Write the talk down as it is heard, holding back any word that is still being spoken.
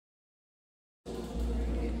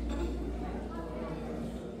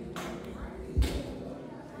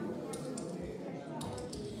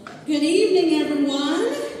Good evening,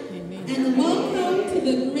 everyone, and welcome to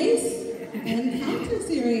the Grace Encounter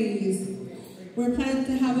series. We're planning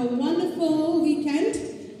to have a wonderful weekend,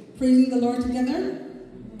 praising the Lord together,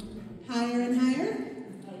 higher and higher.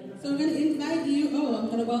 So we're going to invite you, I'm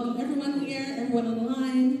going to welcome everyone here, everyone on the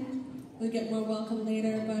line. We'll get more welcome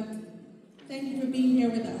later, but thank you for being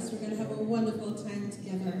here with us. We're going to have a wonderful time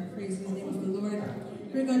together, praising the name of the Lord.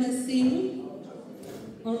 We're going to sing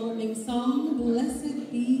our opening song,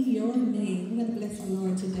 Blessed Be Your Name. We're going to bless the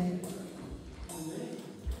Lord today.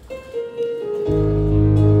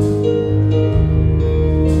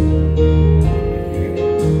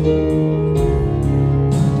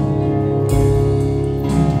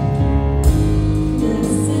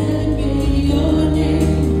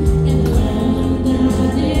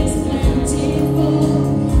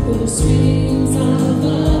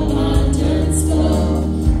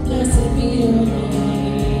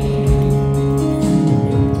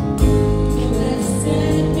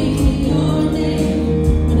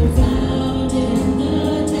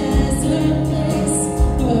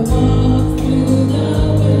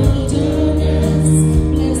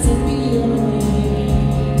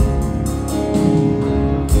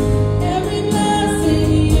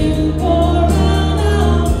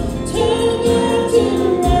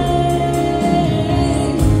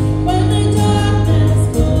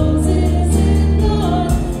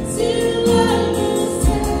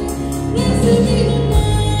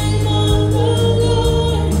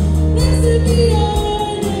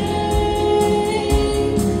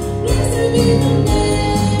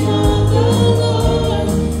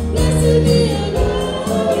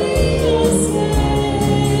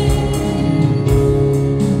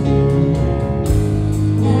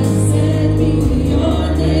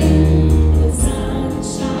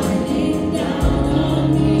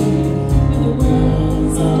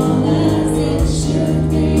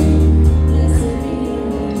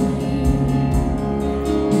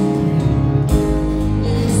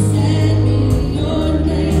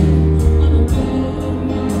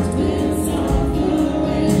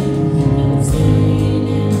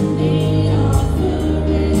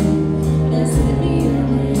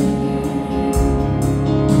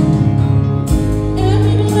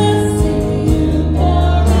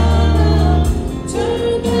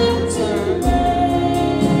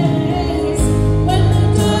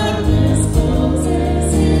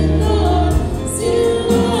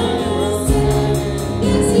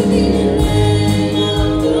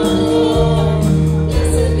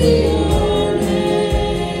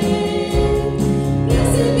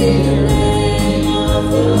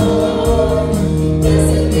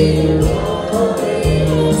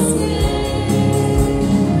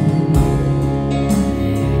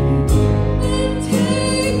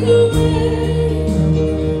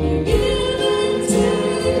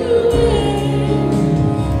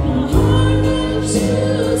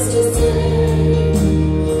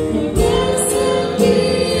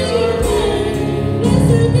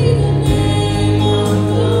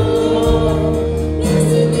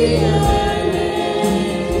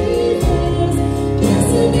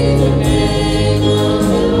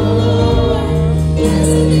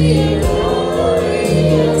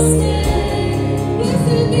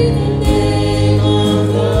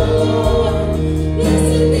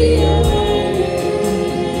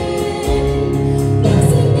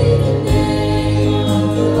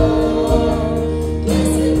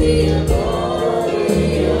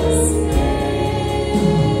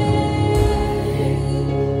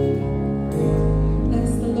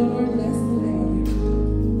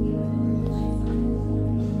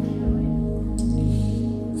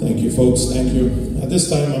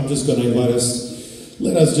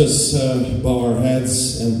 Bow our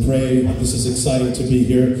heads and pray. This is exciting to be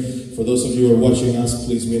here. For those of you who are watching us,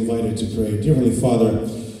 please be invited to pray. Dear Heavenly Father,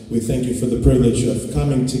 we thank you for the privilege of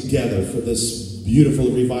coming together for this beautiful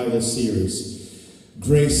revival series,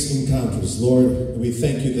 Grace Encounters. Lord, we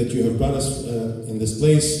thank you that you have brought us in this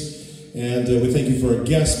place, and we thank you for our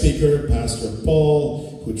guest speaker, Pastor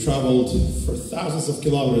Paul, who traveled for thousands of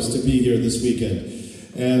kilometers to be here this weekend.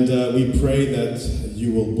 And we pray that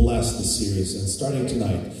you will bless the series, and starting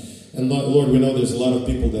tonight. And Lord, we know there's a lot of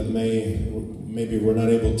people that maybe were not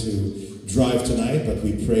able to drive tonight, but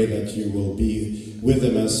we pray that you will be with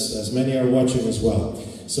them as many are watching as well.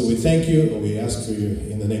 So we thank you, and we ask for you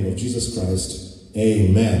in the name of Jesus Christ.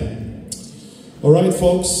 Amen. All right,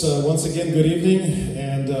 folks, once again, good evening,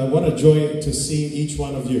 and what a joy to see each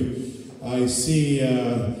one of you. I see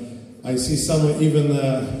some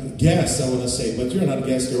even guests, I want to say, but you're not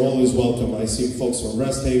guests, you're always welcome. I see folks from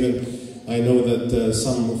Rest Haven. I know that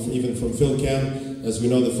some even from PhilCam. As we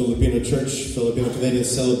know, the Filipino Church, Filipino Canadians,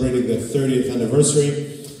 celebrating their 30th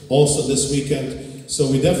anniversary also this weekend. So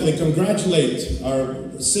we definitely congratulate our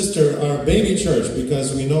sister, our baby church,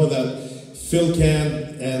 because we know that Phil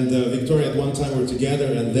Can and Victoria at one time were together,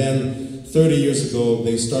 and then 30 years ago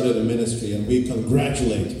they started a ministry, and we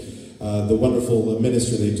congratulate the wonderful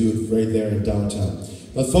ministry they do right there in downtown.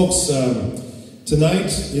 But folks,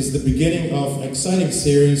 tonight is the beginning of an exciting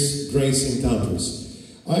series, Grace Encounters.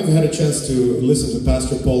 I've had a chance to listen to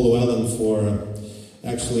Pastor Paul Llewellyn for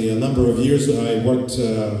actually a number of years. I worked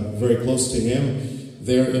very close to him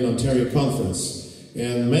there in Ontario Conference.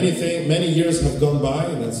 And many years have gone by,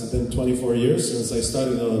 and that's been 24 years since I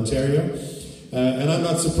started in Ontario. And I'm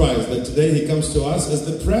not surprised that today he comes to us as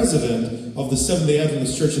the president of the Seventh-day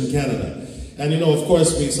Adventist Church in Canada. And you know, of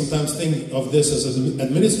course, we sometimes think of this as an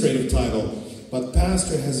administrative title, but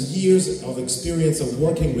Pastor has years of experience of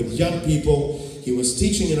working with young people. He was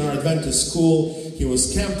teaching in our Adventist school, he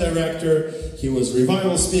was camp director, he was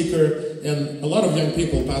revival speaker, and a lot of young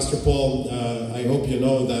people, Pastor Paul, I hope you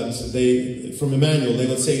know that from Emmanuel, they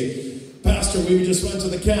would say, Pastor, we just went to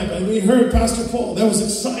the camp and we heard Pastor Paul. That was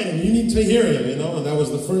exciting. You need to hear him, you know, and that was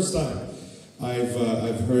the first time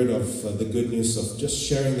I've heard of the good news of just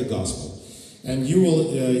sharing the gospel. And you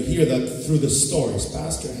will hear that through the stories.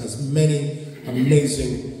 Pastor has many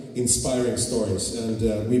amazing, inspiring stories,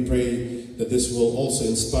 and we pray that this will also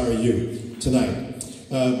inspire you tonight.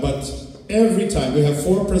 But every time we have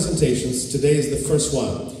 4 presentations. Today is the first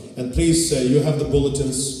one. And please, you have the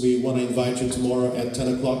bulletins. We want to invite you tomorrow at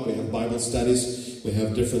 10 o'clock. We have Bible studies. We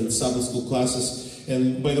have different Sabbath school classes.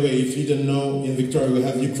 And by the way, if you didn't know, in Victoria we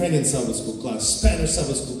have Ukrainian Sabbath school class, Spanish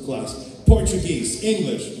Sabbath school class, Portuguese,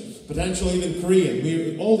 English, potentially even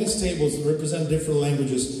Korean. All these tables represent different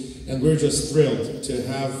languages, and we're just thrilled to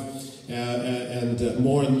have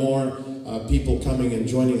more and more people coming and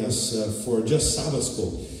joining us for just Sabbath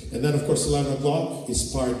school. And then, of course, 11 o'clock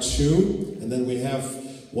is part 2, and then we have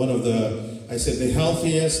one of the, I said, the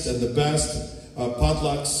healthiest and the best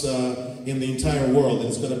potlucks in the entire world, and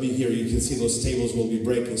it's going to be here. You can see those tables will be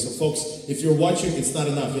breaking. So, folks, if you're watching, it's not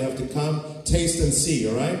enough. You have to come, taste, and see,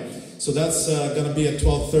 all right? So that's going to be at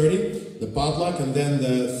 12:30, the potluck, and then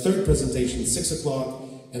the third presentation, 6 o'clock,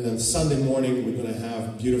 and then Sunday morning, we're going to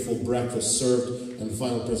have beautiful breakfast served, and the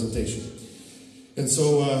final presentation. And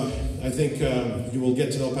so I think you will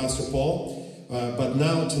get to know Pastor Paul. But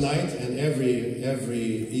now, tonight, and every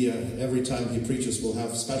time he preaches, we'll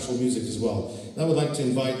have special music as well. And I would like to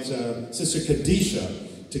invite Sister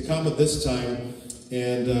Kadisha to come at this time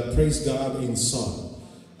and praise God in song.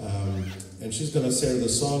 And she's going to say the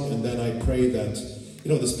song, and then I pray that,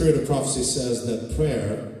 you know, the Spirit of Prophecy says that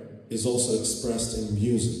prayer is also expressed in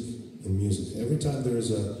music. Every time there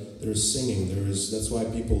is singing, that's why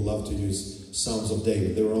people love to use Psalms of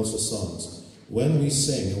David. There are also songs. When we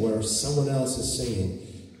sing, and where someone else is singing,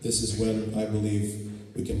 this is when I believe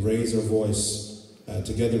we can raise our voice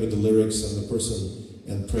together with the lyrics and the person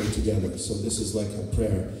and pray together. So this is like a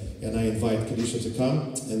prayer. And I invite Kadisha to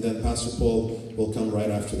come, and then Pastor Paul will come right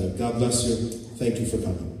after that. God bless you. Thank you for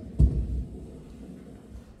coming.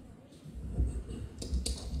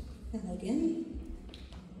 Hello again.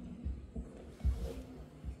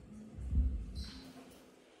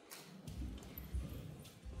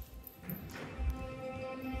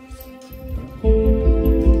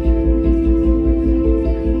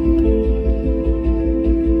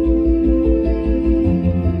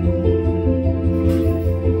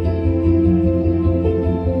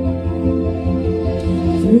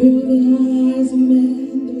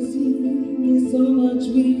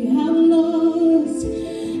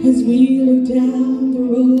 As we look down the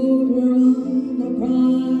road where all the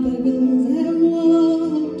prodigals have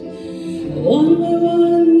walked, one by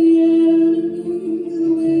one the enemies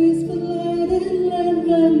whispered and led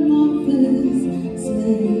them off as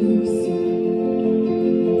slaves.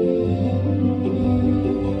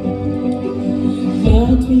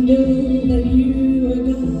 But we know that you are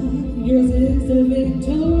God, yours is the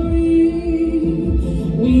victory.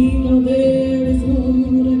 We know there is more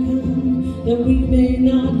to come that we may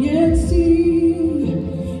not yet see.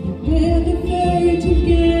 With the faith you've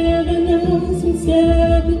given us, we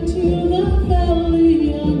step into the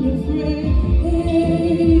valley unafraid.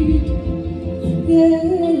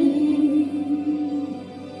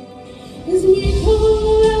 As we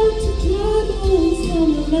call out to dry bones,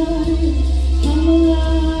 come alive, come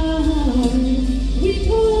alive. We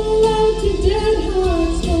call out to dead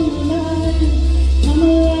hearts, come alive, come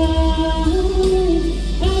alive.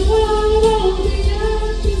 Above all the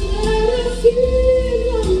ashes, let us see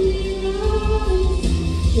running rise.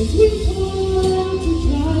 As we call out to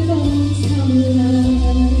dry bones, come alive.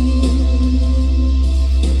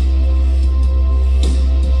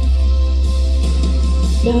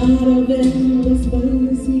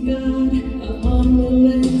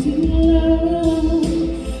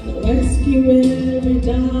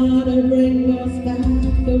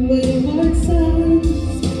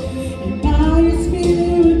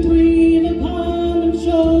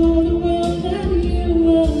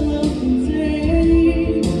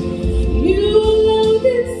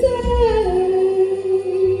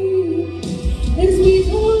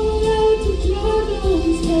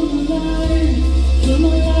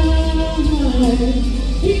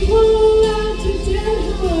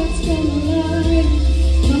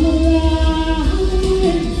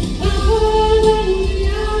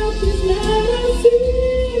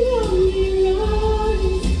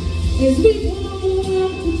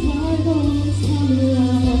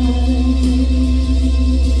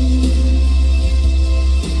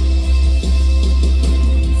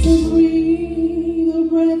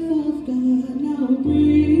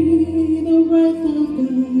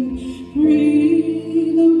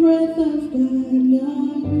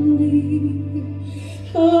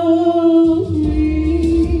 Oh,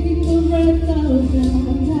 breathe the breath of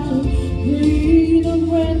God. Breathe the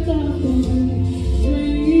breath of God.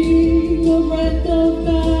 Breathe the breath of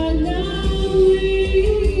God. Now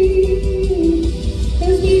breathe.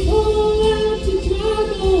 As we call out to dry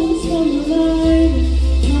bones, come alive.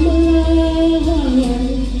 Come alive.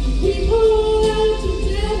 We call out to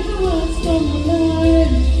dead hearts, come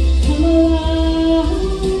alive. Come alive.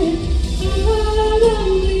 Out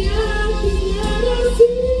of the ashes, let us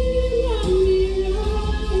see our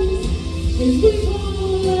rise. As we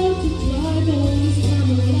call out to dry bones,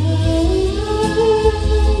 come alive.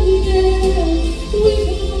 Yeah. We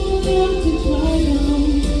call out to dry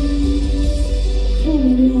bones, come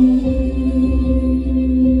alive.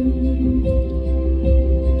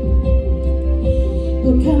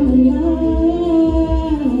 Oh, come alive.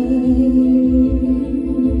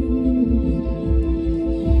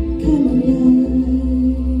 Come alive.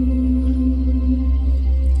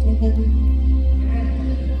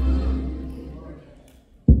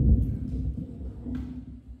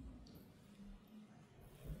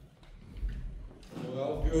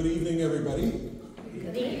 Well, good evening, everybody.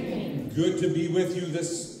 Good evening. Good to be with you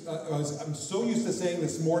this, I'm so used to saying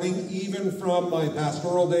this morning, even from my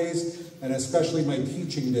pastoral days, and especially my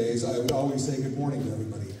teaching days, I would always say good morning to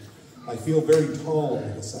everybody. I feel very tall all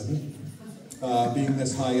of a sudden, being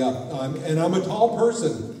this high up. And I'm a tall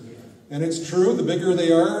person. And it's true, the bigger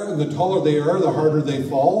they are and the taller they are, the harder they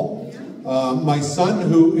fall. My son,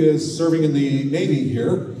 who is serving in the Navy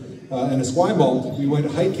here, in Esquimalt, we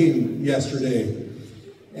went hiking yesterday.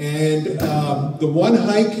 And the one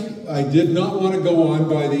hike I did not want to go on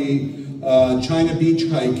by the China Beach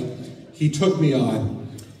hike, he took me on.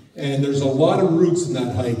 And there's a lot of roots in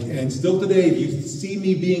that hike. And still today, if you see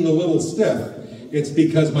me being a little stiff, it's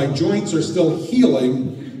because my joints are still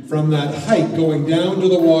healing from that hike, going down to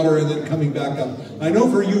the water and then coming back up. I know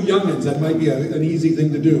for you youngins, that might be an easy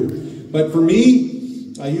thing to do. But for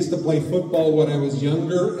me, I used to play football when I was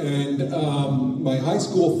younger, and my high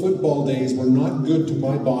school football days were not good to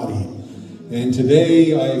my body. And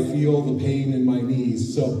today, I feel the pain in my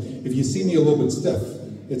knees. So if you see me a little bit stiff,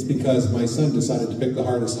 it's because my son decided to pick the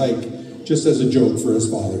hardest hike, just as a joke for his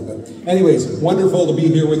father. But anyways, wonderful to be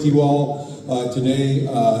here with you all today.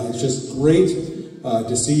 It's just great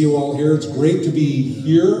to see you all here. It's great to be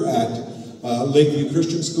here at Lakeview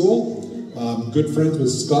Christian School. Good friends with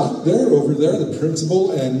Scott over there, the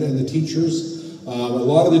principal and the teachers. A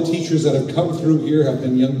lot of the teachers that have come through here have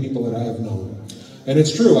been young people that I have known. And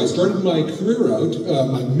it's true, I started my career out,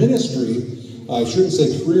 my ministry, I shouldn't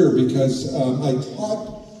say career because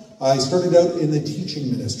I started out in the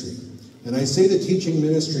teaching ministry. And I say the teaching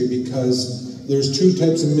ministry because there's two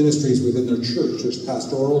types of ministries within their church. There's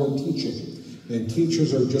pastoral and teaching. And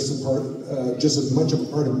teachers are just as much a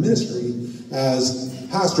part of ministry as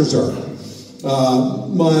pastors are.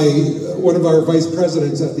 One of our vice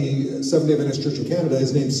presidents at the Seventh-day Adventist Church of Canada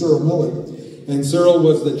is named Pr Llewellyn. And Cyril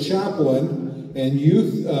was the chaplain and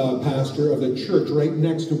youth pastor of the church right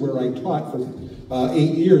next to where I taught for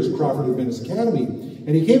 8 years, Crawford Adventist Academy.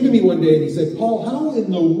 And he came to me one day and he said, Paul, how in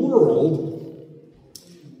the world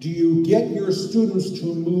do you get your students to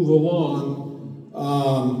move along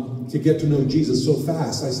to get to know Jesus so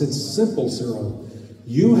fast? I said, simple, Cyril.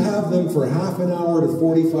 You have them for half an hour to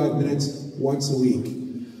 45 minutes once a week.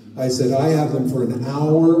 I said, I have them for an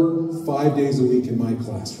hour, 5 days a week in my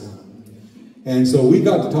classroom. And so we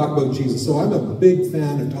got to talk about Jesus. So I'm a big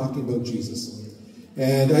fan of talking about Jesus.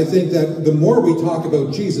 And I think that the more we talk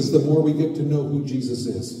about Jesus, the more we get to know who Jesus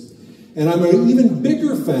is. And I'm an even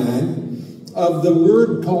bigger fan of the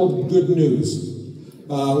word called good news.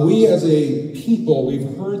 We as a people,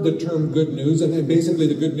 we've heard the term good news, and basically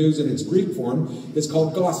the good news in its Greek form is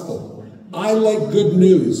called gospel. I like good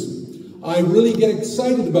news. I really get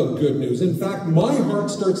excited about good news. In fact, my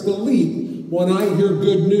heart starts to leap when I hear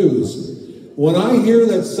good news. When I hear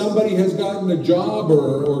that somebody has gotten a job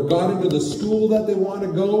or got into the school that they want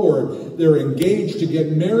to go, or they're engaged to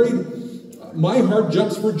get married, my heart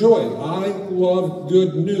jumps for joy. I love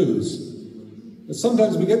good news. But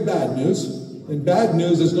sometimes we get bad news, and bad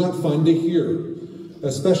news is not fun to hear,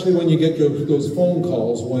 especially when you get those phone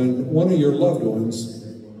calls when one of your loved ones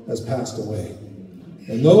has passed away.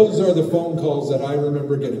 And those are the phone calls that I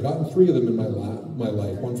remember getting. I've gotten 3 of them in my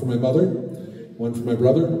life. One from my mother, one from my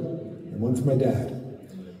brother, and one from my dad.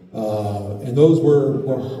 And those were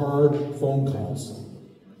hard phone calls.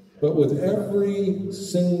 But with every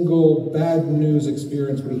single bad news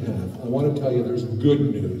experience we have, I want to tell you there's good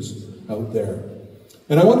news out there.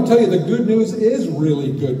 And I want to tell you the good news is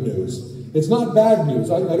really good news. It's not bad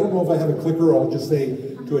news. I don't know if I have a clicker. I'll just say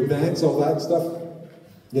to advance all that stuff.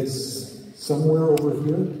 It's somewhere over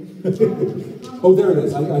here. Oh, there it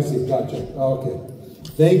is. I see. Gotcha. Okay.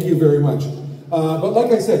 Thank you very much. But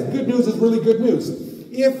like I said, good news is really good news.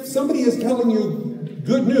 If somebody is telling you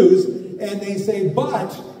good news and they say,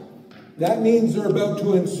 but, that means they're about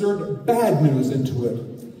to insert bad news into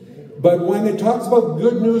it. But when it talks about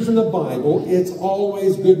good news in the Bible, it's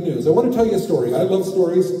always good news. I want to tell you a story. I love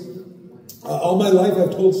stories. All my life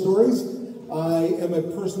I've told stories. I am a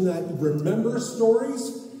person that remembers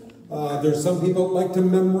stories. There's some people that like to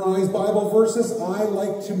memorize Bible verses. I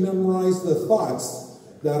like to memorize the thoughts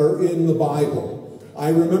that are in the Bible. I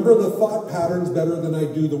remember the thought patterns better than I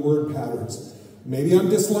do the word patterns. Maybe I'm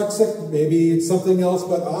dyslexic, maybe it's something else,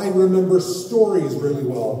 but I remember stories really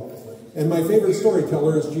well. And my favorite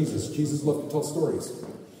storyteller is Jesus. Jesus loved to tell stories.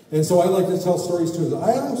 And so I like to tell stories too.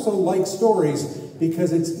 I also like stories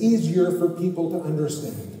because it's easier for people to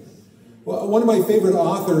understand. Well, one of my favorite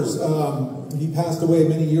authors, he passed away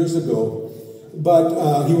many years ago,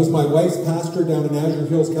 but he was my wife's pastor down in Azure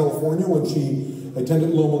Hills, California, when she attended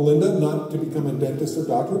Loma Linda, not to become a dentist or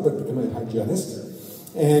doctor, but to become a hygienist.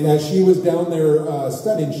 And as she was down there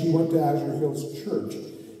studying, she went to Azure Hills Church.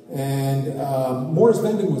 And Morris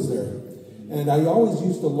Venden was there. And I always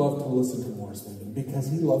used to love to listen to Morris Venden because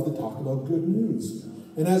he loved to talk about good news.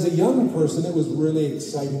 And as a young person, it was really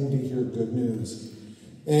exciting to hear good news.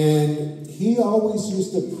 And he always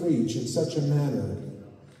used to preach in such a manner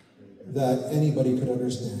that anybody could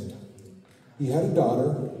understand. He had a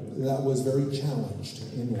daughter that was very challenged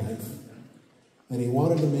in life. And he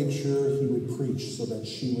wanted to make sure he would preach so that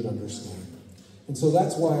she would understand. And so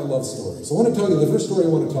that's why I love stories. I want to tell you, the first story I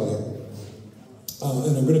want to tell you,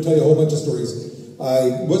 and I'm going to tell you a whole bunch of stories.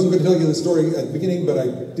 I wasn't going to tell you the story at the beginning, but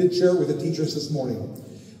I did share it with the teachers this morning.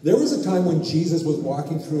 There was a time when Jesus was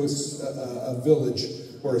walking through a village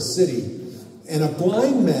or a city, and a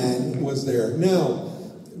blind man was there. Now,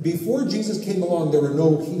 before Jesus came along, there were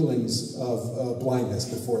no healings of blindness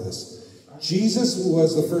before this. Jesus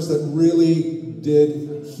was the first that really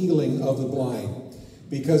did healing of the blind,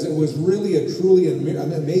 because it was really a truly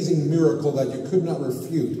an amazing miracle that you could not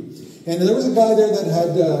refute. And there was a guy there that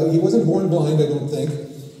had, he wasn't born blind, I don't think,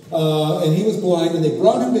 and he was blind, and they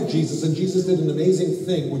brought him to Jesus, and Jesus did an amazing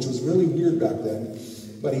thing, which was really weird back then,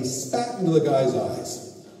 but he spat into the guy's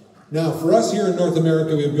eyes. Now, for us here in North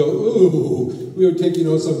America, we would go, ooh, we would take,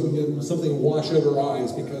 something and wash out our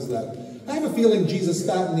eyes because of that. I have a feeling Jesus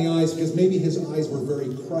spat in the eyes because maybe his eyes were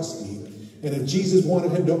very crusty, and if Jesus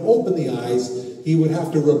wanted him to open the eyes, he would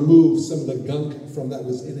have to remove some of the gunk from that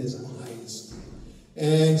was in his eyes.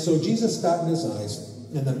 And so Jesus spat in his eyes,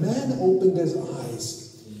 and the man opened his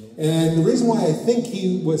eyes. And the reason why I think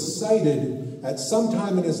he was sighted at some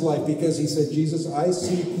time in his life, because he said, Jesus, I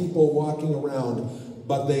see people walking around,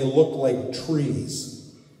 but they look like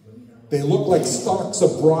trees. They look like stalks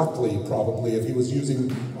of broccoli, probably, if he was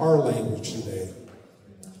using our language today.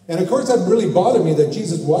 And of course, that really bothered me that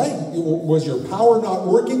Jesus, why? Was your power not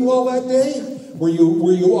working well that day? Were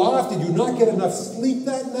you off? Did you not get enough sleep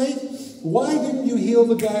that night? Why didn't you heal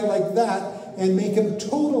the guy like that and make him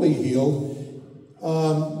totally healed?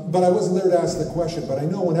 But I wasn't there to ask the question. But I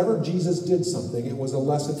know whenever Jesus did something, it was a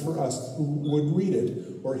lesson for us who would read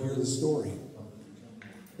it or hear the story.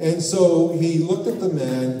 And so he looked at the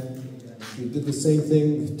man, he did the same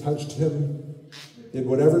thing, touched him, did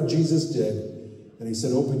whatever Jesus did, and he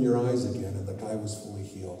said, open your eyes again, and the guy was fully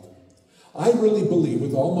healed. I really believe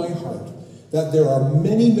with all my heart that there are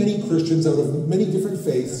many, many Christians out of many different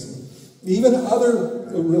faiths, even other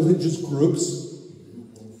religious groups,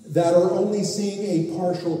 that are only seeing a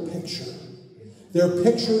partial picture. Their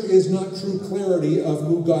picture is not true clarity of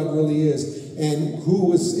who God really is. And who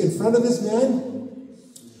was in front of this man?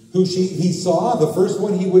 Who he saw, the first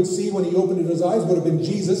one he would see when he opened his eyes would have been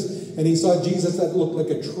Jesus, and he saw Jesus that looked like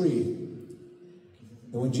a tree.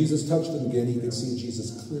 And when Jesus touched him again, he could see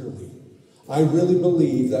Jesus clearly. I really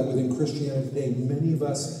believe that within Christianity today, many of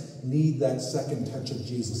us need that second touch of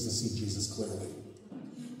Jesus to see Jesus clearly.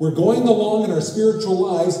 We're going along in our spiritual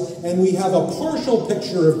lives, and we have a partial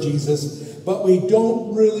picture of Jesus, but we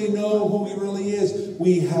don't really know who he really is.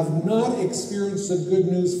 We have not experienced the good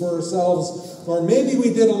news for ourselves, or maybe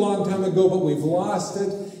we did a long time ago, but we've lost it,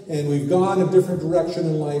 and we've gone a different direction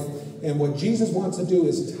in life. And what Jesus wants to do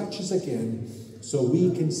is touch us again so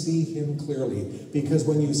we can see him clearly. Because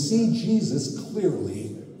when you see Jesus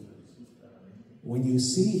clearly, when you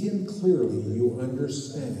see him clearly, you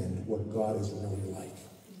understand what God is really like.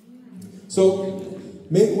 So,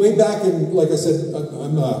 way back in, like I said,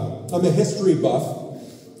 I'm a history buff.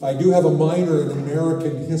 I do have a minor in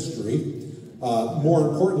American history. More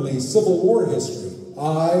importantly, Civil War history.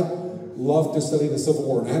 I loved to study the Civil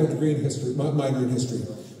War, and I have a degree in history, minor in history.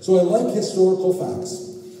 So I like historical facts.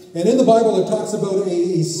 And in the Bible, it talks about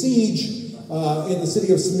a siege in the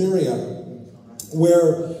city of Samaria,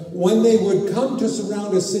 where when they would come to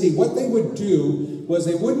surround a city, what they would do was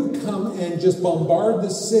they wouldn't come and just bombard the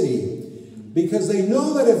city, because they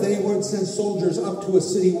know that if they would send soldiers up to a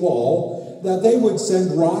city wall, that they would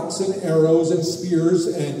send rocks and arrows and spears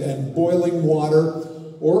and boiling water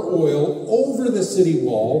or oil over the city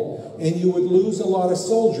wall, and you would lose a lot of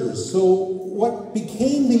soldiers. So what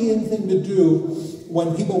became the in thing to do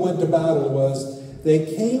when people went to battle was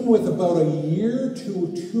they came with about a year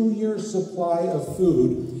to 2 year supply of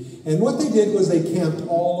food. And what they did was they camped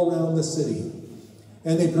all around the city.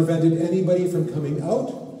 And they prevented anybody from coming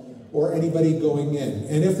out or anybody going in.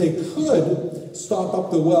 And if they could stop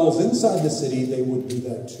up the wells inside the city, they would do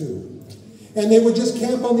that too. And they would just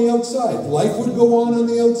camp on the outside. Life would go on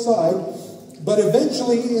the outside. But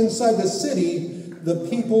eventually inside the city, the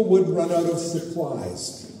people would run out of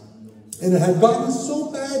supplies. And it had gotten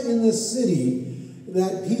so bad in the city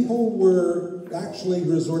that people were actually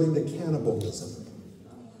resorting to cannibalism,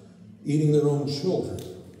 eating their own children,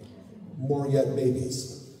 more yet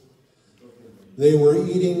babies. They were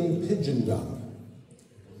eating pigeon dung.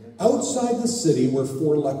 Outside the city were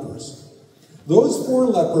 4 lepers. Those 4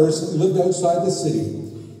 lepers lived outside the city,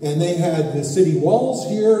 and they had the city walls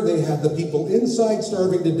here, they had the people inside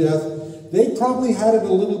starving to death. They probably had it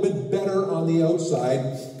a little bit better on the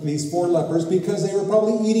outside, these 4 lepers, because they were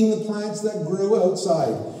probably eating the plants that grew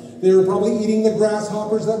outside. They were probably eating the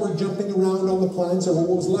grasshoppers that were jumping around on the plants, or what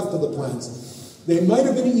was left of the plants. They might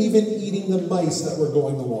have been even eating the mice that were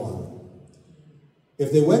going along.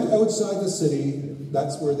 If they went outside the city,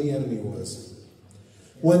 that's where the enemy was.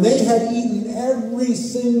 When they had eaten every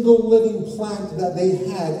single living plant that they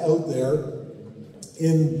had out there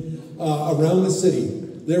around the city,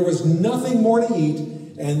 there was nothing more to eat,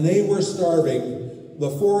 and they were starving. The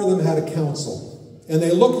 4 of them had a council. And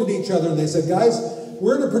they looked at each other and they said, guys,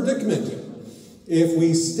 we're in a predicament. If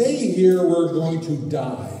we stay here, we're going to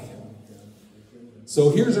die. So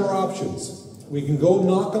here's our options. We can go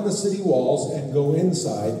knock on the city walls and go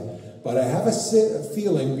inside. But I have a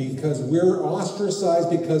feeling, because we're ostracized,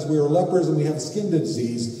 because we're lepers and we have skin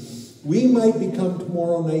disease, we might become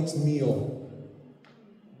tomorrow night's meal.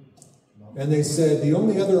 And they said, the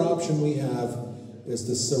only other option we have is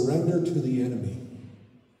to surrender to the enemy.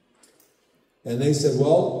 And they said,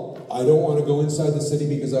 well, I don't want to go inside the city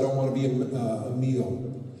because I don't want to be a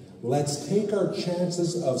meal. Let's take our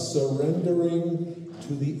chances of surrendering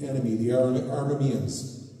to the enemy, the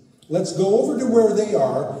Arameans. Let's go over to where they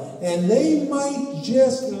are, and they might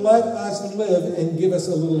just let us live and give us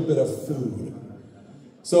a little bit of food.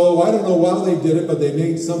 So I don't know why they did it, but they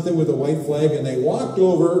made something with a white flag, and they walked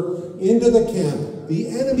over into the camp, the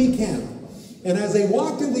enemy camp. And as they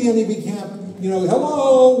walked into the enemy camp,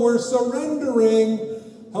 hello, we're surrendering.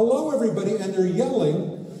 Hello, everybody. And they're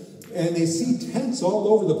yelling, and they see tents all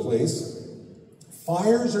over the place.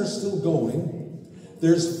 Fires are still going.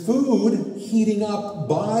 There's food heating up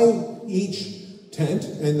by each tent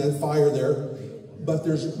and the fire there, but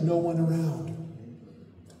there's no one around.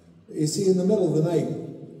 You see, in the middle of the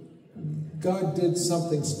night, God did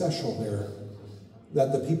something special there,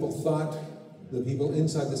 that the people thought the people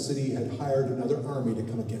inside the city had hired another army to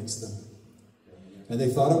come against them. And they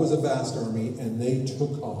thought it was a vast army, and they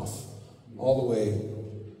took off all the way,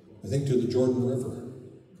 I think, to the Jordan River.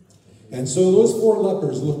 And so those 4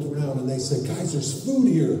 lepers looked around and they said, guys, there's food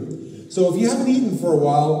here. So if you haven't eaten for a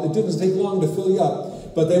while, it didn't take long to fill you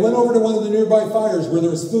up. But they went over to one of the nearby fires where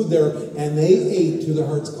there was food there, and they ate to their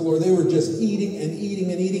heart's galore. They were just eating and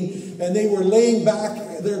eating and eating, and they were laying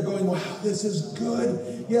back there going, wow, this is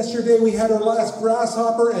good. Yesterday we had our last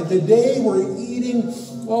grasshopper, and today we're eating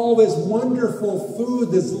all this wonderful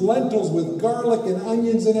food, this lentils with garlic and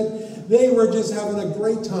onions in it. They were just having a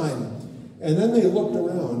great time. And then they looked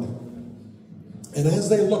around, and as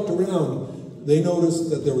they looked around, they noticed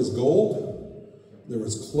that there was gold, there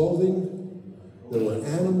was clothing, there were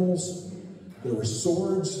animals, there were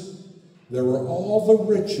swords, there were all the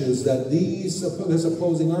riches that this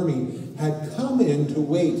opposing army had come in to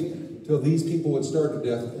wait till these people would starve to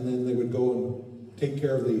death, and then they would go and take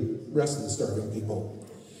care of the rest of the starving people.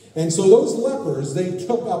 And so those lepers, they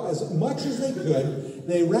took up as much as they could.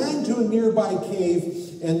 They ran to a nearby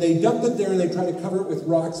cave, and they dumped it there, and they tried to cover it with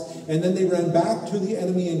rocks, and then they ran back to the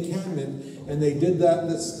enemy encampment, and they did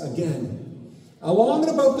this again. Along at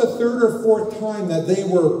about the 3rd or 4th time that they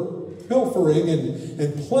were pilfering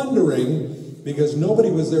and plundering, because nobody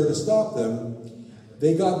was there to stop them,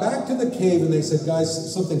 they got back to the cave and they said,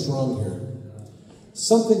 guys, something's wrong here.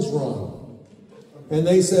 Something's wrong. And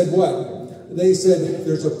they said, what? they said,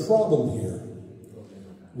 there's a problem here.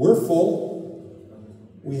 We're full.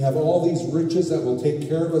 We have all these riches that will take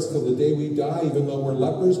care of us till the day we die. Even though we're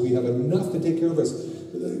lepers, we have enough to take care of us.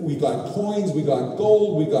 We got coins, we got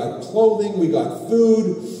gold, we got clothing, we got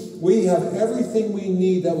food. We have everything we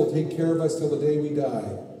need that will take care of us till the day we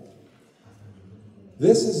die.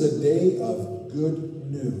 This is a day of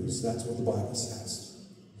good news. That's what the Bible says.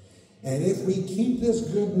 And if we keep this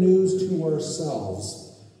good news to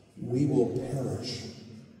ourselves, we will perish.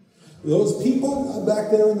 Those people back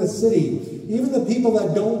there in the city, even the people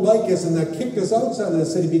that don't like us and that kicked us outside of the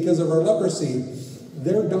city because of our leprosy,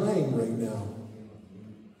 they're dying right now.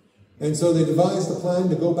 And so they devised a plan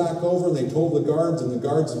to go back over, and they told the guards, and the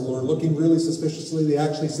guards were looking really suspiciously. They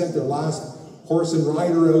actually sent their last horse and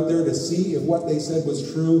rider out there to see if what they said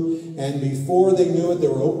was true. And before they knew it, they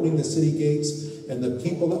were opening the city gates, and the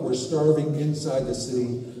people that were starving inside the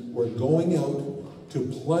city were going out to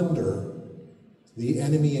plunder the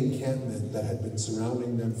enemy encampment that had been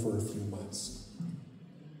surrounding them for a few months.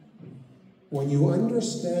 When you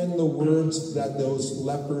understand the words that those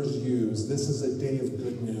lepers use, this is a day of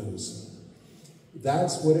good news.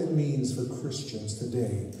 That's what it means for Christians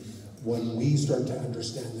today when we start to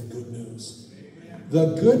understand the good news.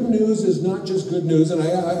 The good news is not just good news, and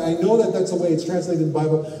I know that that's the way it's translated in the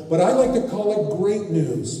Bible, but I like to call it great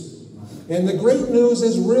news. And the great news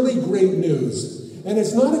is really great news. And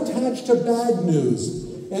it's not attached to bad news.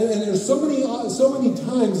 And there's so many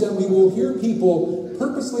times that we will hear people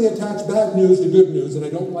purposely attach bad news to good news, and I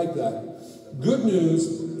don't like that. Good news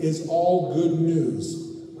is all good news.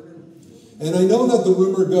 And I know that the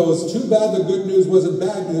rumor goes, too bad the good news wasn't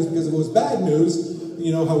bad news, because if it was bad news,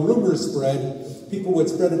 you know how rumors spread, people would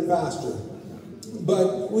spread it faster.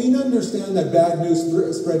 But we understand that bad news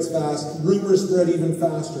spreads fast, rumors spread even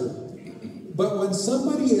faster. But when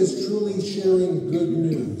somebody is truly sharing good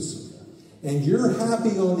news, and you're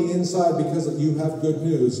happy on the inside because you have good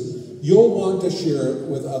news, you'll want to share it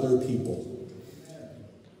with other people.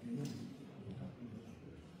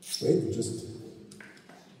 Wait, just...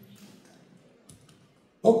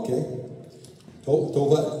 Okay. Told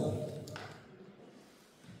that.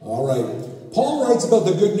 All right. Paul writes about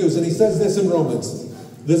the good news, and he says this in Romans.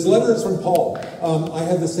 This letter is from Paul. I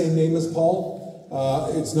have the same name as Paul.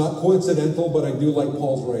 It's not coincidental, but I do like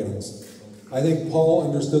Paul's writings. I think Paul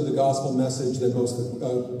understood the gospel message than most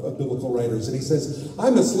biblical writers. And he says,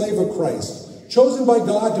 I'm a slave of Christ, chosen by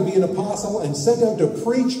God to be an apostle and sent out to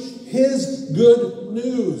preach his good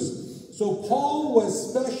news. So Paul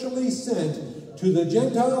was specially sent to the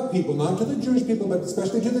Gentile people, not to the Jewish people, but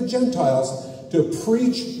especially to the Gentiles, to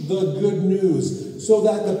preach the good news, so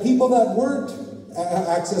that the people that weren't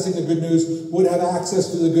accessing the good news would have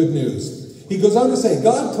access to the good news. He goes on to say,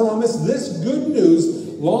 God promised this good news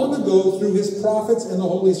long ago through his prophets and the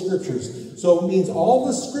Holy Scriptures. So it means all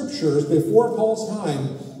the Scriptures before Paul's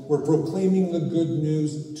time were proclaiming the good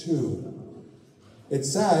news too.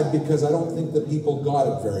 It's sad because I don't think the people got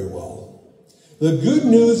it very well. The good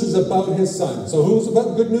news is about his son. So who's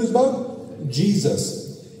about good news about?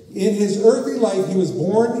 Jesus. In his earthly life, he was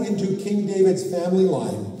born into King David's family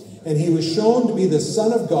line. And he was shown to be the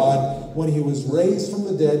Son of God when he was raised from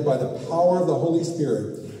the dead by the power of the Holy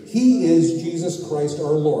Spirit. He is Jesus Christ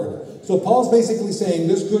our Lord. So Paul's basically saying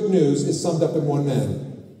this good news is summed up in one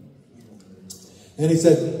man. And he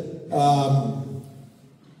said,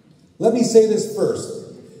 let me say this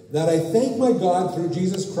first, that I thank my God through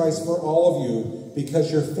Jesus Christ for all of you,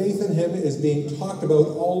 because your faith in him is being talked about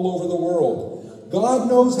all over the world. God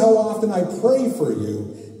knows how often I pray for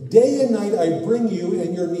you. Day and night I bring you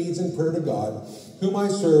and your needs in prayer to God, whom I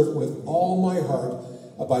serve with all my heart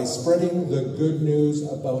by spreading the good news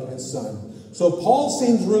about his son. So Paul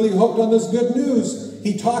seems really hooked on this good news.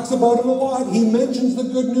 He talks about it a lot. He mentions the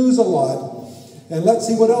good news a lot. And let's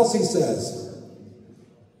see what else he says.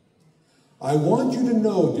 I want you to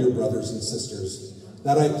know, dear brothers and sisters,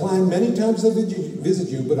 that I planned many times to visit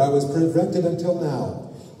you, but I was prevented until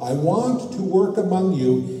now. I want to work among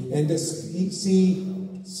you and to see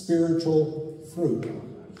spiritual fruit.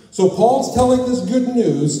 So Paul's telling this good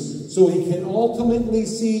news so he can ultimately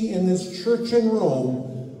see in this church in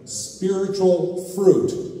Rome spiritual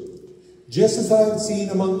fruit, just as I have seen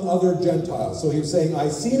among other Gentiles. So he was saying,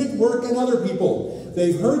 I've seen it work in other people.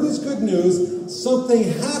 They've heard this good news, something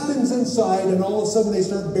happens inside, and all of a sudden they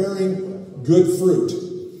start bearing good fruit.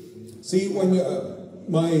 See, when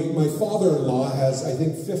my father-in-law has, I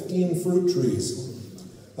think, 15 fruit trees.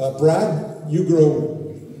 Brad, you grow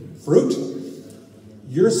fruit?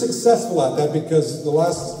 You're successful at that, because the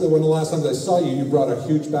last time I saw you, you brought a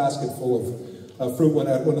huge basket full of fruit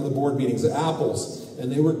at one of the board meetings, apples,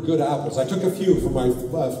 and they were good apples. I took a few for my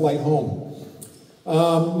flight home.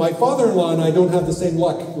 My father-in-law and I don't have the same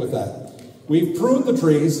luck with that. We've pruned the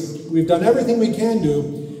trees. We've done everything we can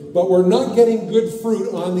do, but we're not getting good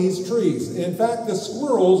fruit on these trees. In fact, the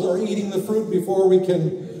squirrels are eating the fruit before we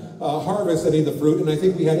can harvest any of the fruit. And I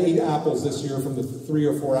think we had 8 apples this year from the 3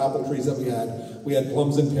 or 4 apple trees that we had. We had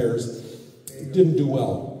plums and pears. It didn't do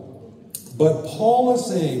well. But Paul is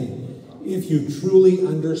saying, if you truly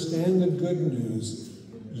understand the good news,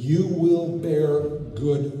 you will bear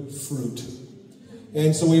good fruit.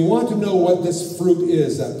 And so we want to know what this fruit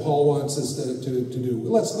is that Paul wants us to do.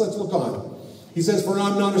 Let's look on. He says, for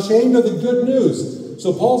I'm not ashamed of the good news.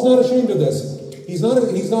 So Paul's not ashamed of this. He's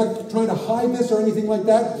not trying to hide this or anything like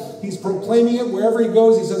that. He's proclaiming it wherever he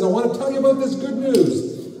goes. He says, I want to tell you about this good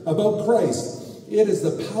news about Christ. It is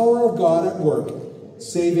the power of God at work,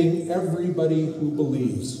 saving everybody who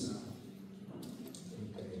believes.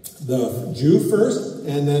 The Jew first,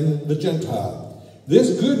 and then the Gentile.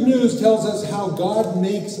 This good news tells us how God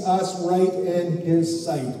makes us right in his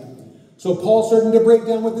sight. So Paul's starting to break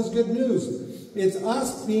down what this good news. It's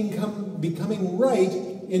us becoming right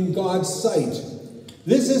in God's sight.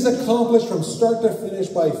 This is accomplished from start to finish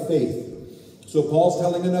by faith. So Paul's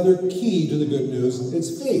telling another key to the good news.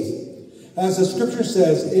 It's faith. As the scripture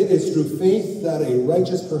says, it is through faith that a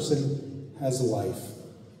righteous person has life.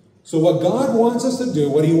 So what God wants us to do,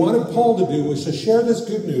 what he wanted Paul to do, was to share this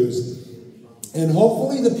good news. And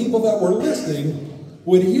hopefully the people that were listening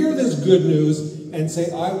would hear this good news and say,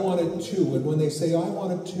 I want it too. And when they say, I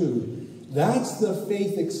want it too, that's the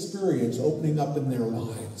faith experience opening up in their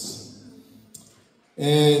lives.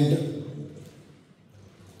 And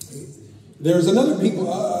there's another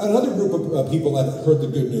group of people that heard the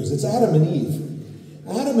good news. It's Adam and Eve.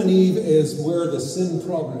 Adam and Eve is where the sin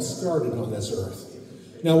problem started on this earth.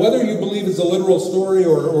 Now, whether you believe it's a literal story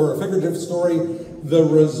or a figurative story, the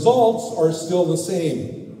results are still the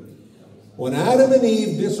same. When Adam and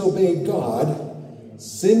Eve disobeyed God,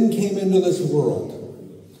 sin came into this world.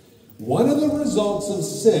 One of the results of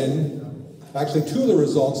sin, actually 2 of the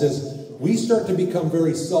results, is we start to become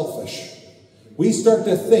very selfish. We start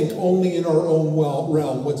to think only in our own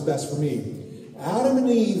realm, what's best for me. Adam and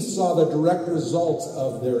Eve saw the direct results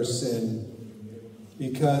of their sin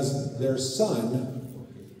because their son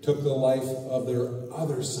took the life of their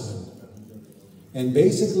other son. And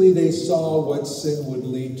basically they saw what sin would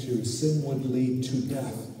lead to. Sin would lead to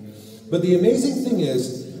death. But the amazing thing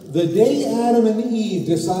is, the day Adam and Eve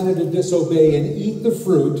decided to disobey and eat the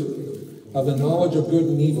fruit of the knowledge of good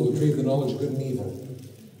and evil, the tree of the knowledge of good and evil,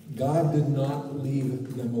 God did not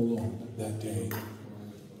leave them alone that day.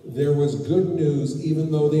 There was good news,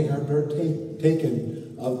 even though they had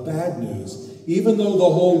partaken of bad news. Even though the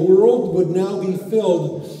whole world would now be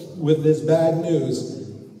filled with this bad news,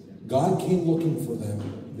 God came looking for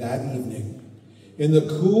them that evening. In the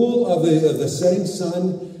cool of the setting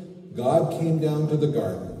sun, God came down to the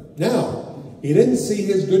garden. Now, he didn't see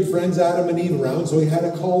his good friends Adam and Eve around, so he had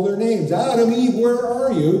to call their names. Adam, Eve, where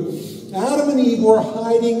are you? Adam and Eve were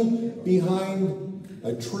hiding behind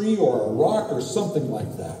a tree or a rock or something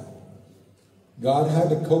like that. God had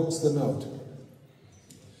to coax them out.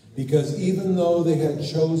 Because even though they had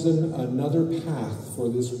chosen another path for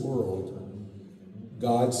this world,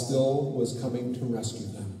 God still was coming to rescue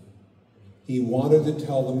them. He wanted to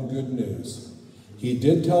tell them good news. He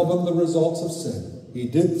did tell them the results of sin. He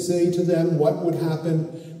did say to them what would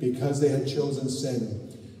happen because they had chosen sin.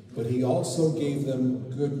 But he also gave them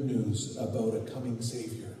good news about a coming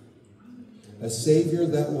Savior. A Savior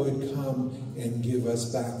that would come and give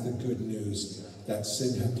us back the good news that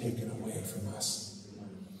sin had taken away from us.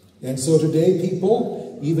 And so today,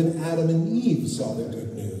 people, even Adam and Eve saw the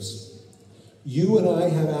good news. You and I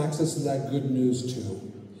have access to that good news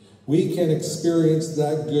too. We can experience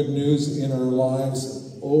that good news in our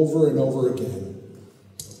lives over and over again.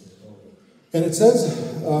 And it says,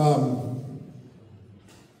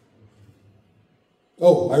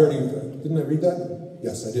 didn't I read that?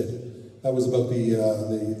 Yes, I did. That was about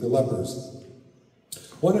the lepers. I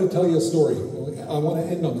wanted to tell you a story. I want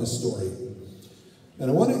to end on this story. And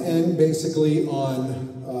I want to end basically on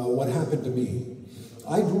what happened to me.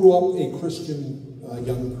 I grew up a Christian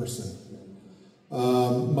young person.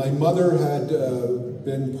 My mother had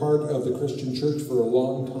been part of the Christian church for a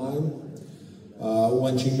long time.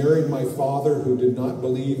 When she married my father, who did not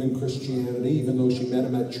believe in Christianity, even though she met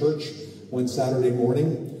him at church one Saturday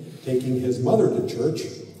morning, taking his mother to church,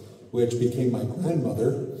 which became my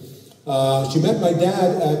grandmother. She met my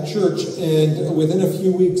dad at church, and within a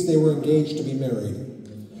few weeks they were engaged to be married.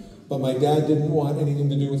 But my dad didn't want anything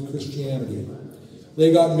to do with Christianity.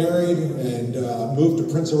 They got married and moved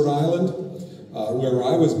to Prince Edward Island, where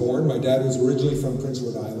I was born. My dad was originally from Prince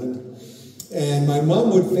Edward Island. And my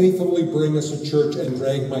mom would faithfully bring us to church and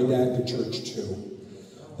drag my dad to church too.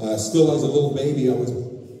 Still as a little baby, I was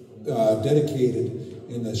dedicated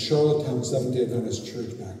in the Charlottetown Seventh-day Adventist Church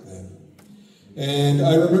back then. And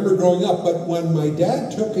I remember growing up, but when my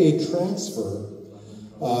dad took a transfer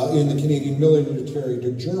in the Canadian military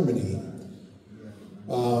to Germany,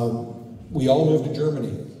 we all moved to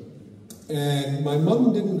Germany. And my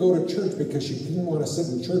mom didn't go to church because she didn't want to sit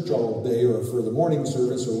in church all day or for the morning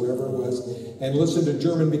service or wherever it was and listen to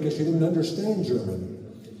German because she didn't understand German.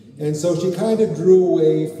 And so she kind of drew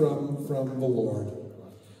away from the Lord.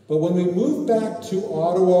 But when we moved back to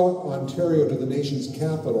Ottawa, Ontario, to the nation's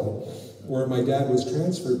capital, where my dad was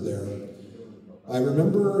transferred there, I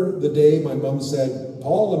remember the day my mom said,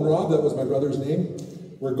 Paul and Rob, that was my brother's name,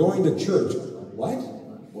 we're going to church. What?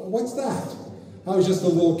 What's that? I was just a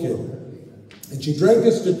little kid. And she dragged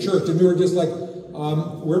us to church, and we were just like,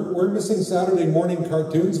 we're missing Saturday morning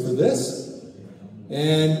cartoons for this?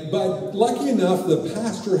 But lucky enough, the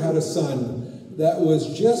pastor had a son that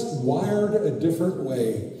was just wired a different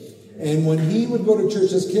way. And when he would go to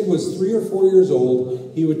church, this kid was 3 or 4 years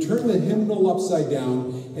old, he would turn the hymnal upside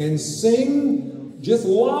down and sing just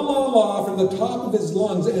la la la from the top of his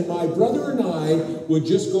lungs. And my brother and I would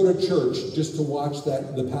just go to church just to watch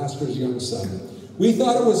the pastor's young son. We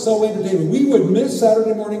thought it was so entertaining. We would miss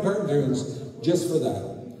Saturday morning cartoons just for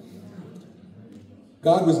that.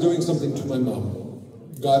 God was doing something to my mom.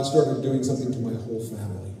 God started doing something to my whole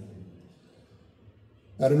family.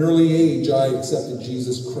 At an early age, I accepted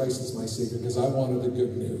Jesus Christ as my Savior because I wanted the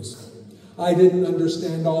good news. I didn't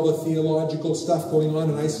understand all the theological stuff going on,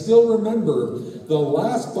 and I still remember the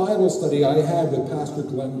last Bible study I had with Pastor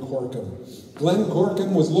Glenn Corkum. Glenn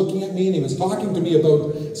Corkum was looking at me, and he was talking to me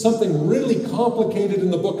about something really complicated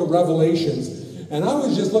in the book of Revelations. And I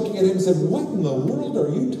was just looking at him and said, what in the world are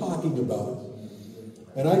you talking about?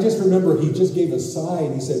 And I just remember he just gave a sigh,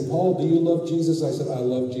 and he said, Paul, do you love Jesus? I said, I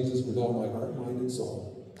love Jesus with all my heart, mind, and soul.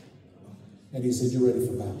 And he said, you ready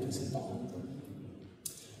for baptism, Paul?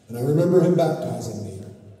 And I remember him baptizing me.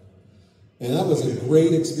 And that was a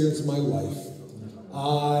great experience in my life.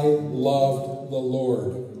 I loved the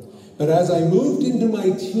Lord. But as I moved into my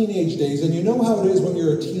teenage days, and you know how it is when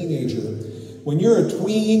you're a teenager, when you're a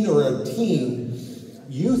tween or a teen,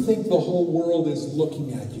 you think the whole world is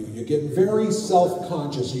looking at you. You get very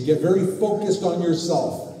self-conscious. You get very focused on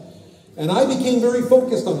yourself. And I became very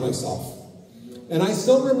focused on myself. And I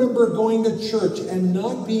still remember going to church and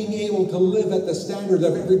not being able to live at the standard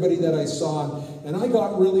of everybody that I saw. And I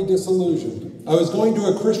got really disillusioned. I was going to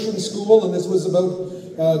a Christian school, and this was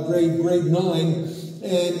about grade 9.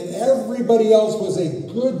 And everybody else was a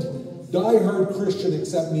good, diehard Christian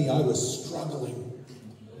except me. I was struggling.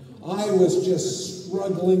 I was just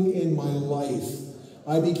struggling in my life.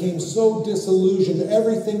 I became so disillusioned.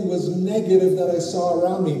 Everything was negative that I saw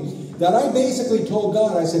around me that I basically told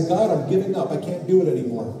God, I said, God, I'm giving up. I can't do it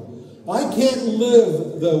anymore. I can't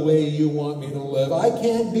live the way you want me to live. I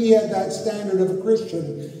can't be at that standard of a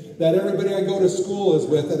Christian that everybody I go to school is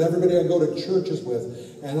with, that everybody I go to church is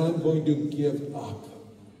with, and I'm going to give up.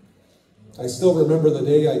 I still remember the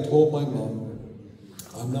day I told my mom,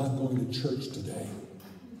 I'm not going to church today.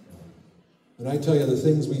 And I tell you, the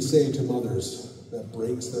things we say to mothers that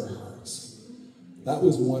breaks their hearts. That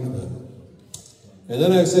was one of them. And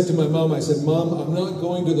then I said to my mom, I said, Mom, I'm not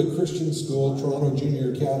going to the Christian school, Toronto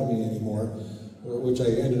Junior Academy anymore, which I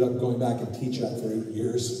ended up going back and teach at for 8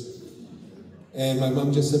 years. And my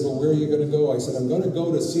mom just said, well, where are you going to go? I said, I'm going to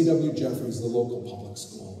go to C.W. Jeffries, the local public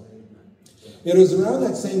school. It was around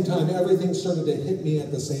that same time, everything started to hit me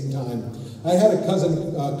at the same time. I had a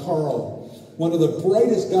cousin, Carl, one of the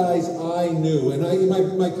brightest guys I knew. And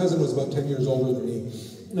my cousin was about 10 years older than me.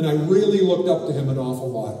 And I really looked up to him an awful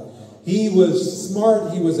lot. He was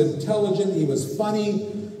smart, he was intelligent, he was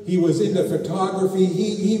funny, he was into photography,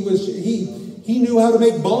 he knew how to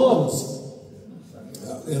make bombs.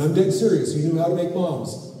 And I'm dead serious, he knew how to make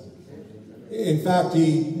bombs. In fact,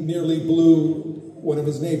 he nearly blew one of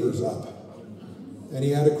his neighbors up. And he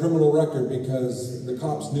had a criminal record because the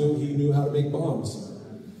cops knew he knew how to make bombs.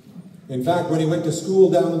 In fact, when he went to school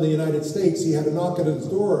down in the United States, he had a knock at his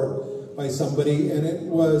door by somebody, and it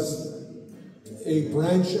was a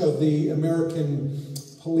branch of the American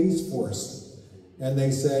police force. And they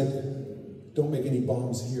said, don't make any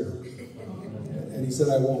bombs here. And he said,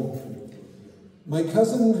 I won't. My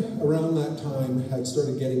cousin around that time had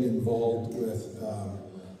started getting involved with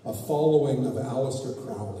a following of Aleister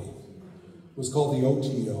Crowley. It was called the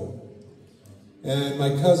OTO. And my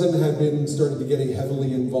cousin had been started to get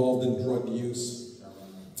heavily involved in drug use.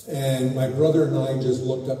 And my brother and I just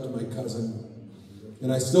looked up to my cousin.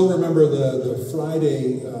 And I still remember the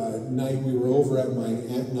Friday night we were over at my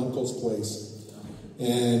aunt and uncle's place,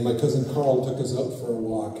 and my cousin Carl took us out for a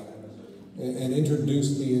walk and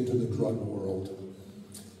introduced me into the drug world.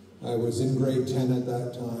 I was in grade 10 at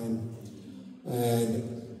that time, and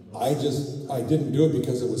I didn't do it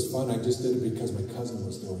because it was fun. I just did it because my cousin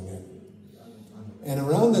was doing it. And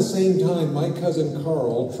around the same time, my cousin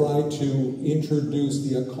Carl tried to introduce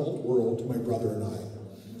the occult world to my brother and I.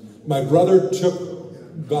 My brother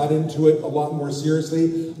got into it a lot more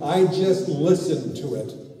seriously. I just listened to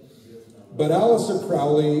it. But Alistair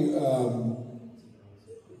Crowley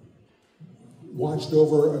watched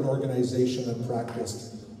over an organization that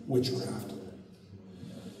practiced witchcraft.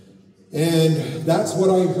 And that's what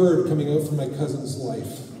I heard coming out from my cousin's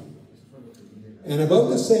life. And about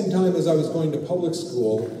the same time as I was going to public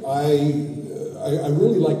school, I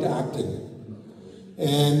really liked acting.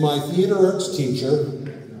 And my theater arts teacher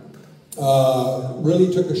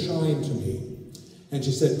really took a shine to me. And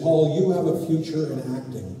she said, "Paul, you have a future in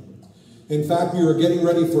acting." In fact, we were getting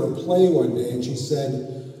ready for a play one day, and she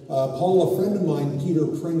said, "Paul, a friend of mine, Peter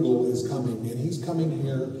Pringle, is coming, and he's coming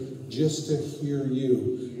here just to hear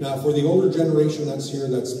you." Now, for the older generation that's here,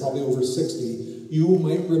 that's probably over 60, you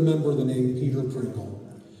might remember the name Peter Pringle.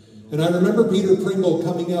 And I remember Peter Pringle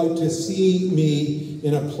coming out to see me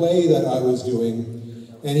in a play that I was doing,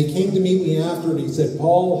 and he came to meet me after, and he said,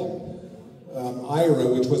 "Paul,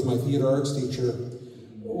 Ira," which was my theater arts teacher,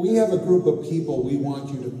 "we have a group of people we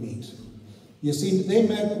want you to meet." You see, they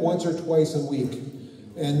met once or twice a week,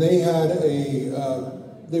 and they had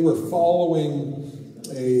they were following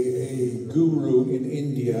a guru in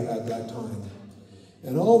India at that time.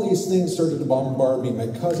 And all these things started to bombard me. My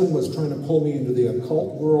cousin was trying to pull me into the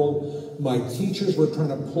occult world. My teachers were trying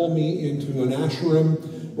to pull me into an ashram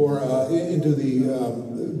or into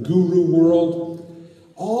the guru world.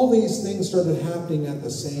 All these things started happening at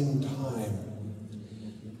the same time.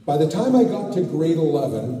 By the time I got to grade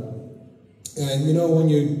 11, and you know, when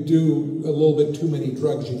you do a little bit too many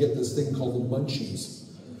drugs, you get this thing called the munchies.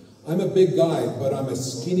 I'm a big guy, but I'm a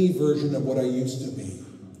skinny version of what I used to be.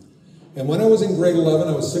 And when I was in grade 11,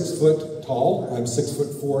 I was 6 foot tall. I'm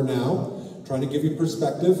 6'4" now, trying to give you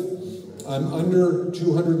perspective. I'm under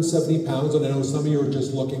 270 pounds, and I know some of you are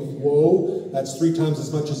just looking, whoa, that's 3 times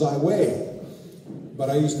as much as I weigh. But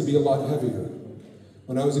I used to be a lot heavier.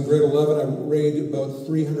 When I was in grade 11, I weighed about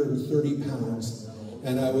 330 pounds,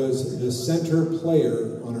 and I was the center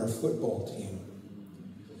player on our football team.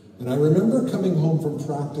 And I remember coming home from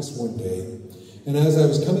practice one day, and as I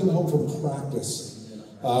was coming home from practice,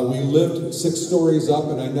 we lived 6 stories up,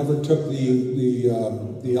 and I never took the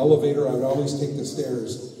elevator. I would always take the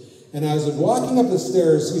stairs. And as I was walking up the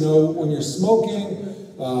stairs, you know, when you're smoking,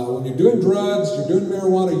 when you're doing drugs, you're doing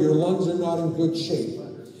marijuana, your lungs are not in good shape.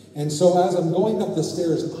 And so as I'm going up the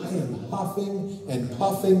stairs, I am huffing and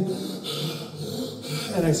puffing,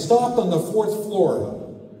 and I stopped on the 4th floor.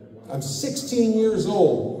 I'm 16 years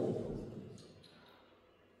old.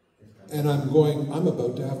 And I'm going, I'm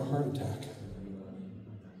about to have a heart attack.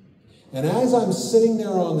 And as I'm sitting there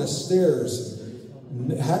on the stairs,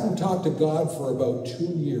 hadn't talked to God for about 2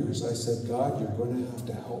 years, I said, "God, you're going to have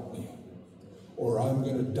to help me, or I'm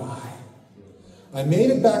going to die." I made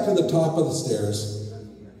it back to the top of the stairs.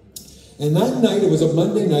 And that night, it was a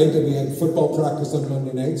Monday night, and we had football practice on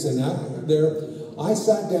Monday nights, and I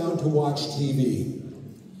sat down to watch TV.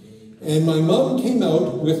 And my mom came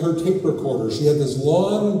out with her tape recorder. She had this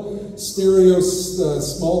long stereo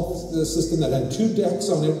small system that had 2 decks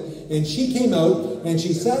on it. And she came out and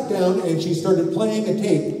she sat down and she started playing a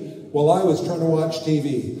tape while I was trying to watch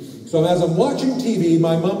TV. So as I'm watching TV,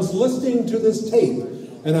 my mom's listening to this tape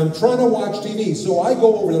and I'm trying to watch TV. So I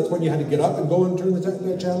go over, that's when you had to get up and go and turn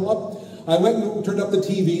the channel up. I went and turned up the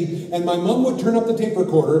TV, and my mom would turn up the tape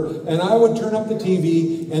recorder, and I would turn up the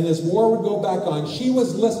TV, and this war would go back on. She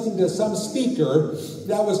was listening to some speaker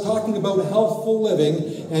that was talking about healthful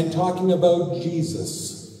living and talking about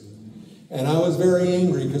Jesus. And I was very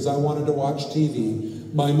angry because I wanted to watch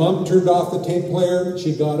TV. My mom turned off the tape player,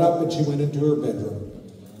 she got up, and she went into her bedroom.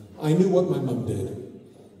 I knew what my mom did.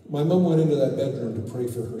 My mom went into that bedroom to pray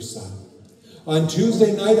for her son. On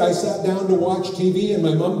Tuesday night, I sat down to watch TV, and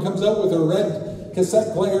my mom comes out with her red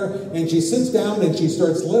cassette player, and she sits down and she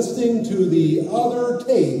starts listening to the other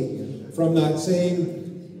tape from that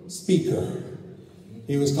same speaker.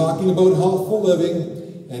 He was talking about healthful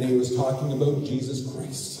living, and he was talking about Jesus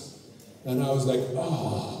Christ. And I was like,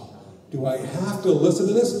 oh, do I have to listen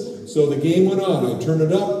to this? So the game went on. I turned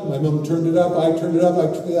it up, my mom turned it up, I turned it up,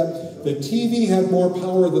 I turned it up. The TV had more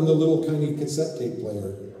power than the little tiny cassette tape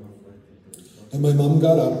player. And my mom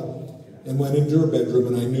got up, and went into her bedroom,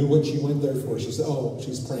 and I knew what she went there for. She said, oh,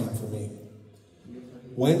 she's praying for me.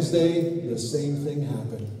 Wednesday, the same thing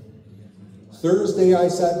happened. Thursday, I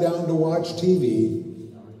sat down to watch TV,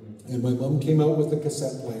 and my mom came out with the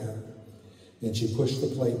cassette player, and she pushed the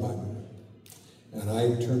play button, and I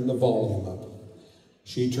turned the volume up.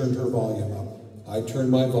 She turned her volume up. I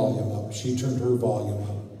turned my volume up. She turned her volume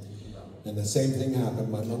up. And the same thing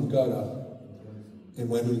happened. My mom got up and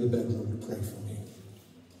went into the bedroom to pray for me.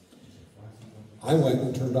 I went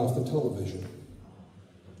and turned off the television.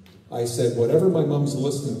 I said, whatever my mom's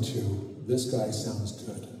listening to, this guy sounds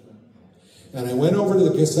good. And I went over to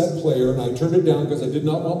the cassette player and I turned it down because I did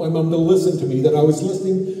not want my mom to listen to me, that I was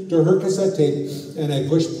listening to her cassette tape, and I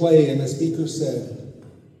pushed play and the speaker said,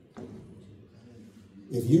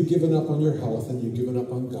 if you've given up on your health and you've given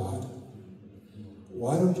up on God,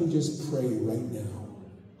 why don't you just pray right now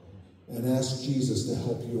and ask Jesus to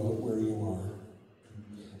help you out where you are?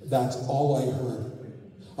 That's all I heard.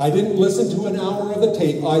 I didn't listen to an hour of the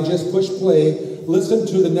tape. I just pushed play, listened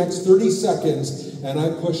to the next 30 seconds, and I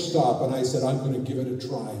pushed stop, and I said, I'm going to give it a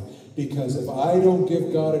try. Because if I don't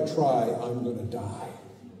give God a try, I'm going to die.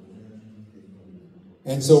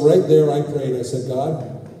 And so right there I prayed. I said, God,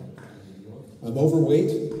 I'm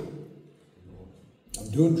overweight.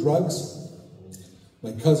 I'm doing drugs.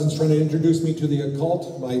 My cousin's trying to introduce me to the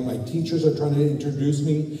occult. My teachers are trying to introduce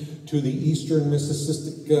me to the Eastern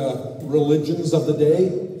mysticistic religions of the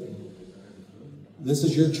day. This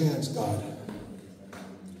is your chance, God.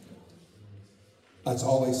 That's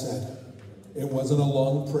all I said. It wasn't a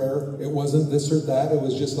long prayer. It wasn't this or that. It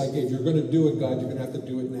was just like, if you're going to do it, God, you're going to have to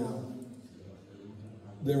do it now.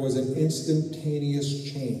 There was an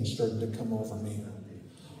instantaneous change starting to come over me.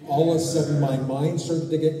 All of a sudden, my mind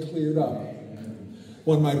started to get cleared up.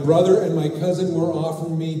 When my brother and my cousin were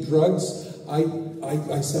offering me drugs, I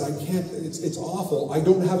said, I can't, it's awful. I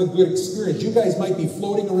don't have a good experience. You guys might be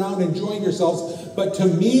floating around enjoying yourselves, but to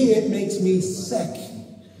me, it makes me sick.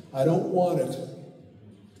 I don't want it.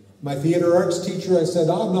 My theater arts teacher, I said,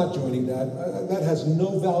 I'm not joining that. That has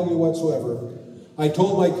no value whatsoever. I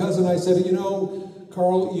told my cousin, I said, you know,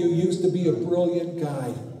 Carl, you used to be a brilliant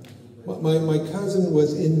guy. My cousin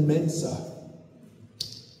was in Mensa.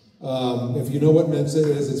 If you know what Mensa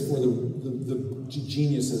is, it's for the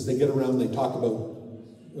geniuses. They get around, they talk about,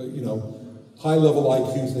 high-level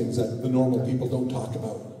IQ things that the normal people don't talk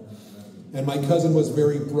about. And my cousin was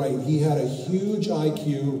very bright. He had a huge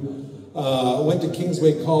IQ. Went to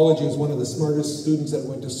Kingsway College. He was one of the smartest students that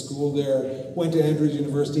went to school there. Went to Andrews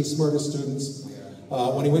University, smartest students.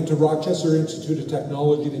 When he went to Rochester Institute of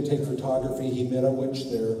Technology to take photography, he met a witch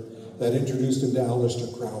there that introduced him to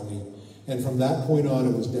Aleister Crowley. And from that point on,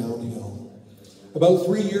 it was downhill. About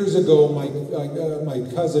 3 years ago, my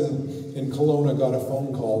cousin in Kelowna got a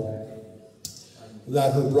phone call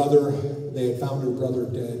that her brother, they had found her brother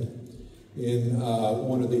dead in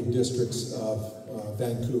one of the districts of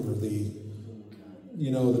Vancouver, the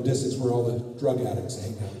districts where all the drug addicts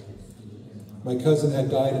hang out. My cousin had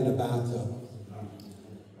died in a bathtub.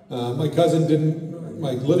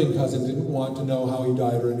 My living cousin didn't want to know how he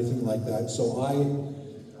died or anything like that, so I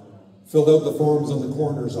filled out the forms in the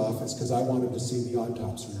coroner's office because I wanted to see the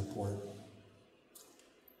autopsy report.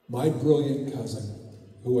 My brilliant cousin,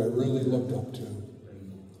 who I really looked up to,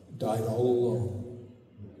 died all alone.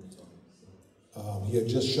 He had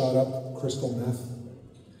just shot up crystal meth.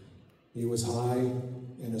 He was high,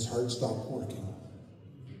 and his heart stopped working.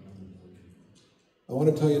 I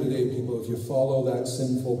want to tell you today, people, if you follow that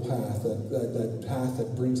sinful path, that path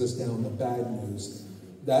that brings us down the bad news,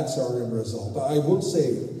 that's our end result. I will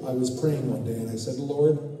say, I was praying one day, and I said,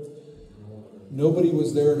 Lord, nobody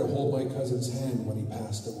was there to hold my cousin's hand when he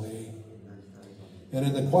passed away. And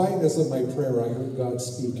in the quietness of my prayer, I heard God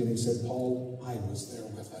speak, and he said, Paul, I was there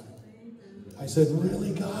with him. I said,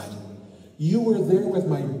 really, God? You were there with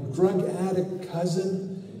my drug addict cousin?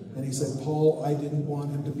 And he said, Paul, I didn't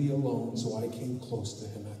want him to be alone, so I came close to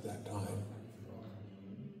him at that time.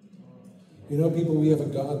 You know, people, we have a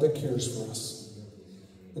God that cares for us.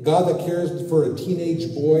 A God that cares for a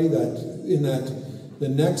teenage boy that the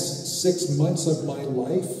next 6 months of my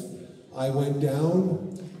life, I went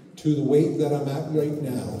down to the weight that I'm at right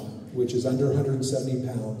now, which is under 170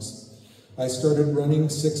 pounds. I started running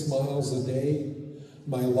 6 miles a day.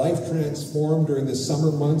 My life transformed during the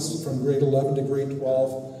summer months from grade 11 to grade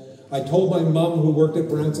 12. I told my mom, who worked at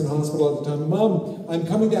Branson Hospital at the time, Mom, I'm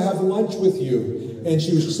coming to have lunch with you. And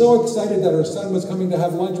she was so excited that her son was coming to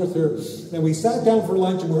have lunch with her. And we sat down for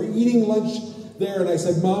lunch, and we're eating lunch there. And I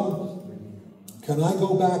said, Mom, can I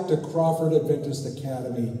go back to Crawford Adventist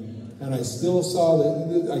Academy? And I still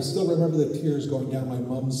remember the tears going down my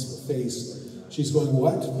mom's face. She's going,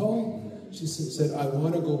 what, Paul? She said, I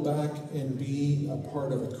want to go back and be a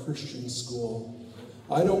part of a Christian school.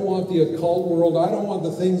 I don't want the occult world. I don't want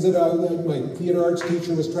the things that my theater arts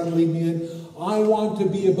teacher was trying to lead me in. I want to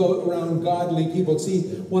be around godly people. See,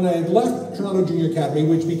 when I had left Toronto Junior Academy,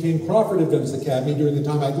 which became Crawford Advanced Academy during the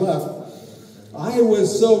time I'd left, I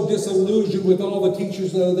was so disillusioned with all the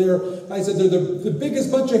teachers that are there. I said, they're the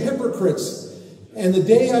biggest bunch of hypocrites. And the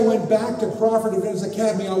day I went back to Crawford Advanced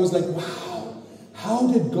Academy, I was like, wow,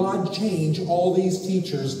 how did God change all these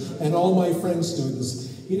teachers and all my friend students?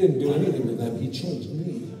 He didn't do anything to them. He changed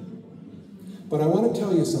me. But I want to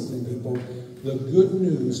tell you something, people. The good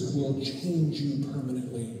news will change you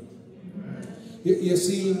permanently. You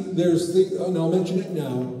see, and I'll mention it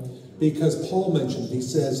now, because Paul mentioned it. He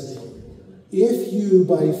says, if you,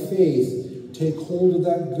 by faith, take hold of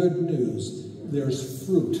that good news, there's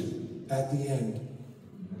fruit at the end.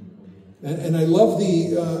 And I love what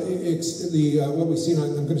we've seen.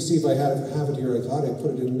 I'm going to see if I have it here. I thought I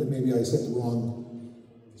put it in. Maybe I said the wrong.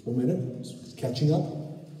 Just 1 minute. It's catching up.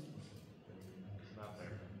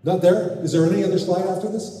 Not there? Is there any other slide after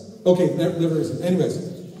this? Okay, never isn't. Anyways,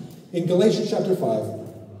 in Galatians chapter 5,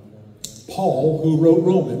 Paul, who wrote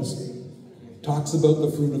Romans, talks about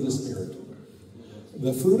the fruit of the Spirit.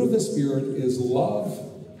 The fruit of the Spirit is love,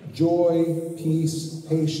 joy, peace,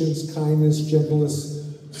 patience, kindness, gentleness,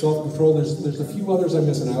 self-control. There's a few others I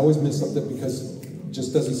miss, and I always miss something because it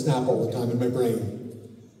just doesn't snap all the time in my brain.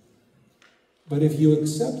 But if you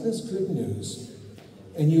accept this good news,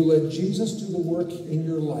 and you let Jesus do the work in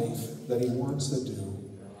your life that he wants to do,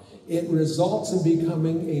 it results in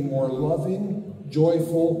becoming a more loving,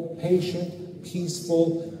 joyful, patient,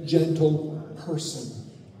 peaceful, gentle person.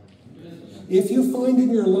 If you find in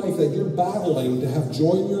your life that you're battling to have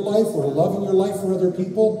joy in your life or love in your life for other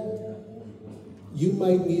people, you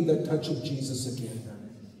might need that touch of Jesus again.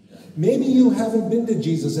 Maybe you haven't been to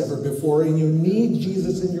Jesus ever before and you need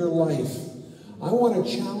Jesus in your life. I want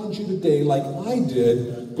to challenge you today, like I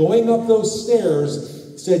did, going up those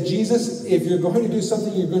stairs, said, Jesus, if you're going to do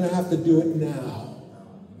something, you're going to have to do it now.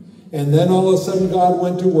 And then all of a sudden, God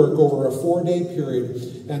went to work over a 4-day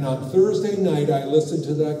period. And on Thursday night, I listened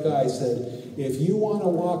to that guy said, if you want to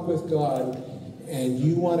walk with God and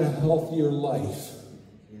you want a healthier life,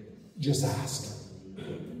 just ask.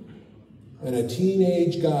 And a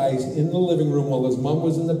teenage guy in the living room while his mom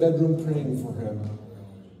was in the bedroom praying for him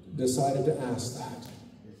decided to ask that.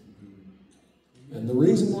 And the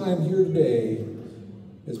reason why I'm here today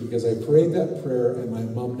is because I prayed that prayer and my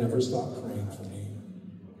mom never stopped praying for me.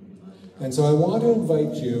 And so I want to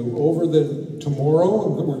invite you over tomorrow,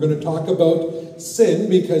 we're going to talk about sin,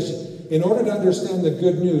 because in order to understand the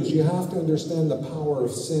good news, you have to understand the power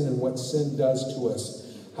of sin and what sin does to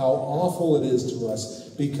us, how awful it is to us.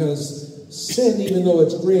 Because sin, even though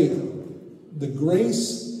it's great, the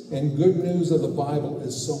grace and good news of the Bible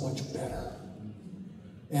is so much better.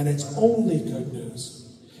 And it's only good news.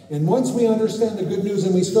 And once we understand the good news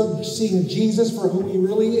and we start seeing Jesus for who he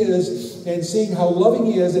really is and seeing how loving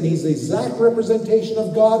he is, and he's the exact representation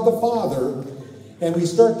of God the Father, and we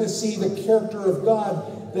start to see the character of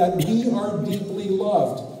God, that we are deeply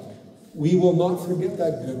loved, we will not forget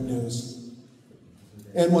that good news.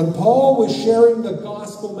 And when Paul was sharing the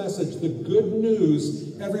gospel message, the good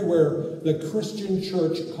news everywhere, the Christian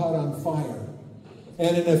church caught on fire.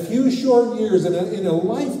 And in a few short years, in a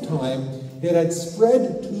lifetime, it had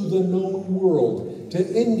spread to the known world,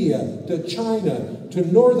 to India, to China,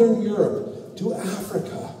 to Northern Europe, to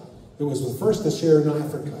Africa. It was the first to share in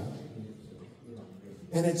Africa.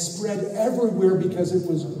 And it spread everywhere because it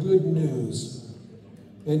was good news.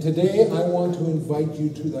 And today, I want to invite you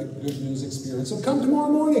to that good news experience. So come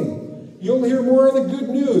tomorrow morning. You'll hear more of the good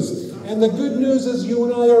news. And the good news is you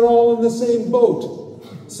and I are all in the same boat.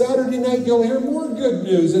 Saturday night, you'll hear more good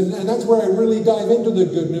news. And that's where I really dive into the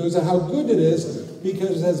good news and how good it is,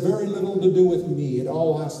 because it has very little to do with me. It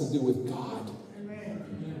all has to do with God.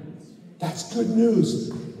 That's good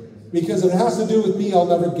news. Because if it has to do with me, I'll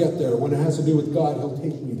never get there. When it has to do with God, he'll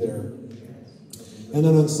take me there. And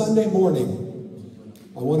then on Sunday morning,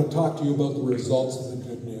 I want to talk to you about the results of the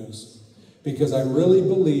good news. Because I really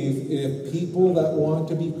believe if people that want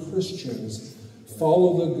to be Christians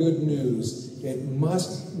follow the good news, it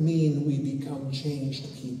must mean we become changed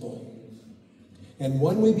people. And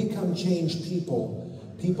when we become changed people,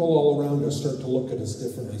 people all around us start to look at us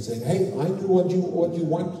differently, saying, hey, I knew what you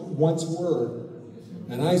once were,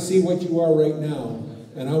 and I see what you are right now,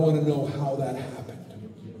 and I want to know how that happened.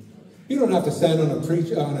 You don't have to stand on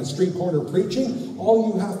a street corner preaching.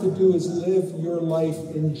 All you have to do is live your life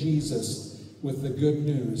in Jesus with the good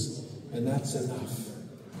news, and that's enough.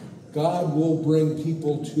 God will bring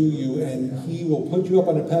people to you, and he will put you up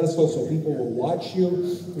on a pedestal so people will watch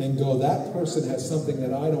you and go, that person has something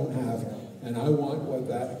that I don't have, and I want what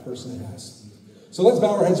that person has. So let's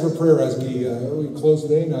bow our heads for prayer as we close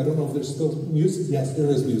today. And I don't know if there's still music. Yes, there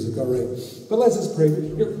is music. All right. But let's just pray.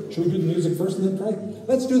 Here, should we do the music first and then pray?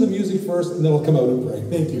 Let's do the music first, and then we'll come out and pray.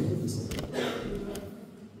 Thank you.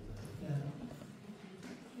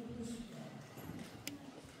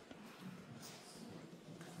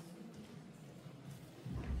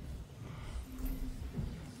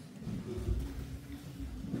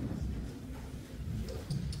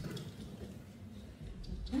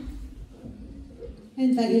 I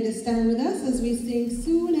invite you to stand with us as we sing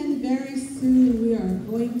Soon and Very Soon We Are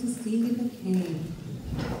Going to See the King.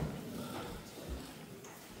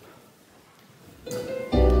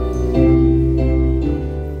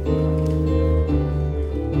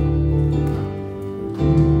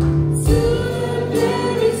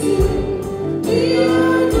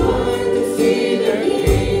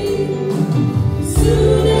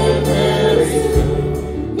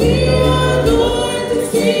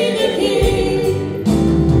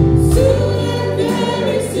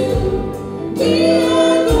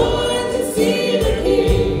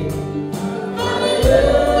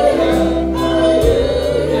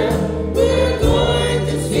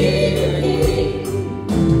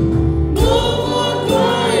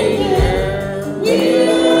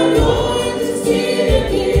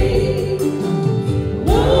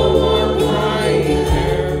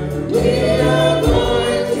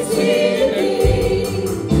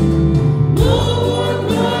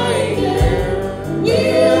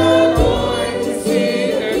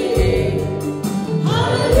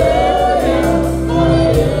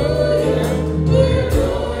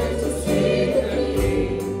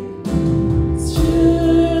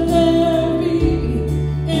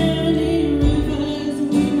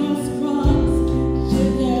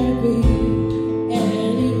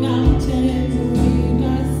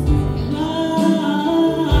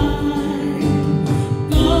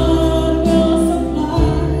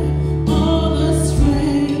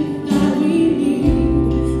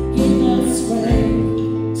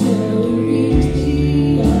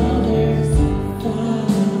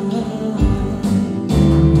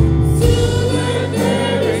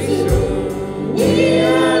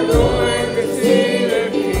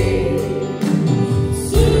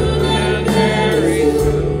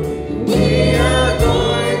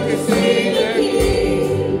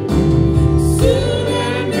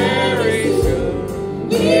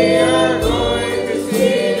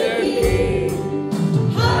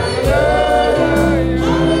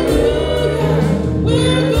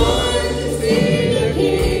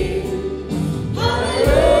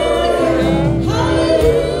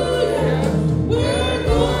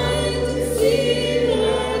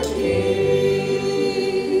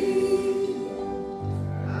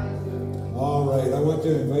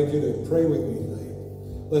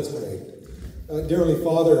 Dearly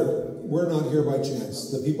Father, we're not here by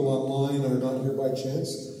chance. The people online are not here by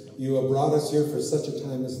chance. You have brought us here for such a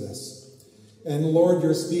time as this. And Lord,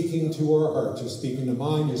 you're speaking to our hearts. You're speaking to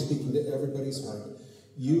mine. You're speaking to everybody's heart.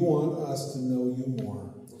 You want us to know you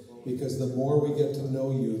more. Because the more we get to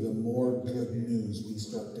know you, the more good news we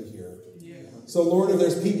start to hear. So Lord, if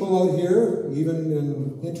there's people out here, even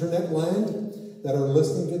in internet land, that are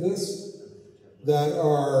listening to this, that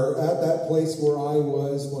are at that place where I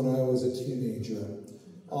was when I was a teenager,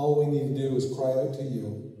 all we need to do is cry out to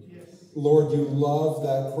you. Lord, you love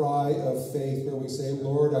that cry of faith where we say,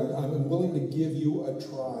 Lord, I'm willing to give you a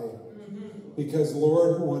try. Because,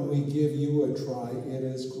 Lord, when we give you a try, it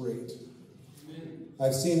is great.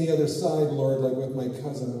 I've seen the other side, Lord, like with my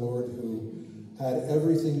cousin, Lord, who had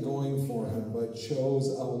everything going for him, but chose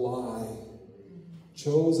a lie.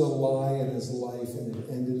 Chose a lie in his life, and it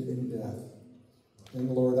ended in death. And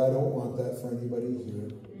Lord, I don't want that for anybody here.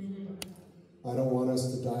 I don't want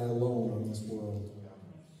us to die alone in this world.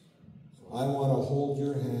 I want to hold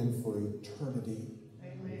your hand for eternity.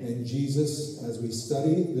 And Jesus, as we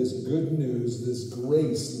study this good news, this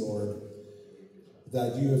grace, Lord,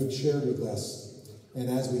 that you have shared with us, and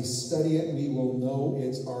as we study it, we will know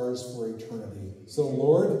it's ours for eternity. So,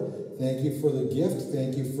 Lord, thank you for the gift.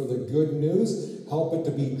 Thank you for the good news. Help it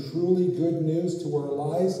to be truly good news to our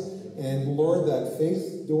lives. And, Lord, that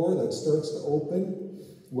faith door that starts to open,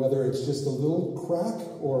 whether it's just a little crack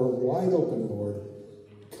or wide open, Lord,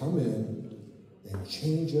 come in and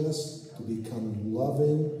change us to become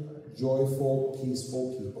loving, joyful,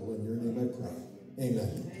 peaceful people. In your name I pray.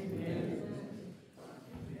 Amen. Amen.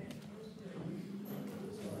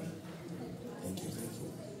 Thank you.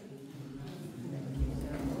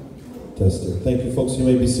 Testing. Thank you, folks. You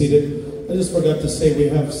may be seated. I just forgot to say we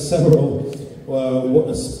have several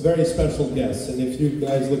very special guests. And if you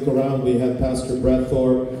guys look around, we have Pastor Brett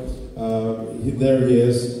Thorpe. There he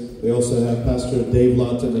is. We also have Pastor Dave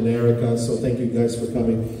Lawton and Erica. So thank you guys for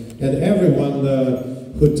coming. And everyone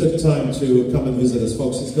who took time to come and visit us,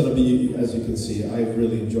 folks. It's going to be, as you can see, I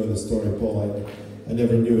really enjoy the story, Paul. I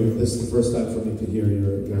never knew. This is the first time for me to hear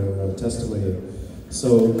your testimony.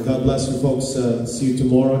 So God bless you, folks. See you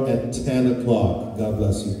tomorrow at 10 o'clock. God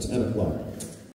bless you. 10 o'clock.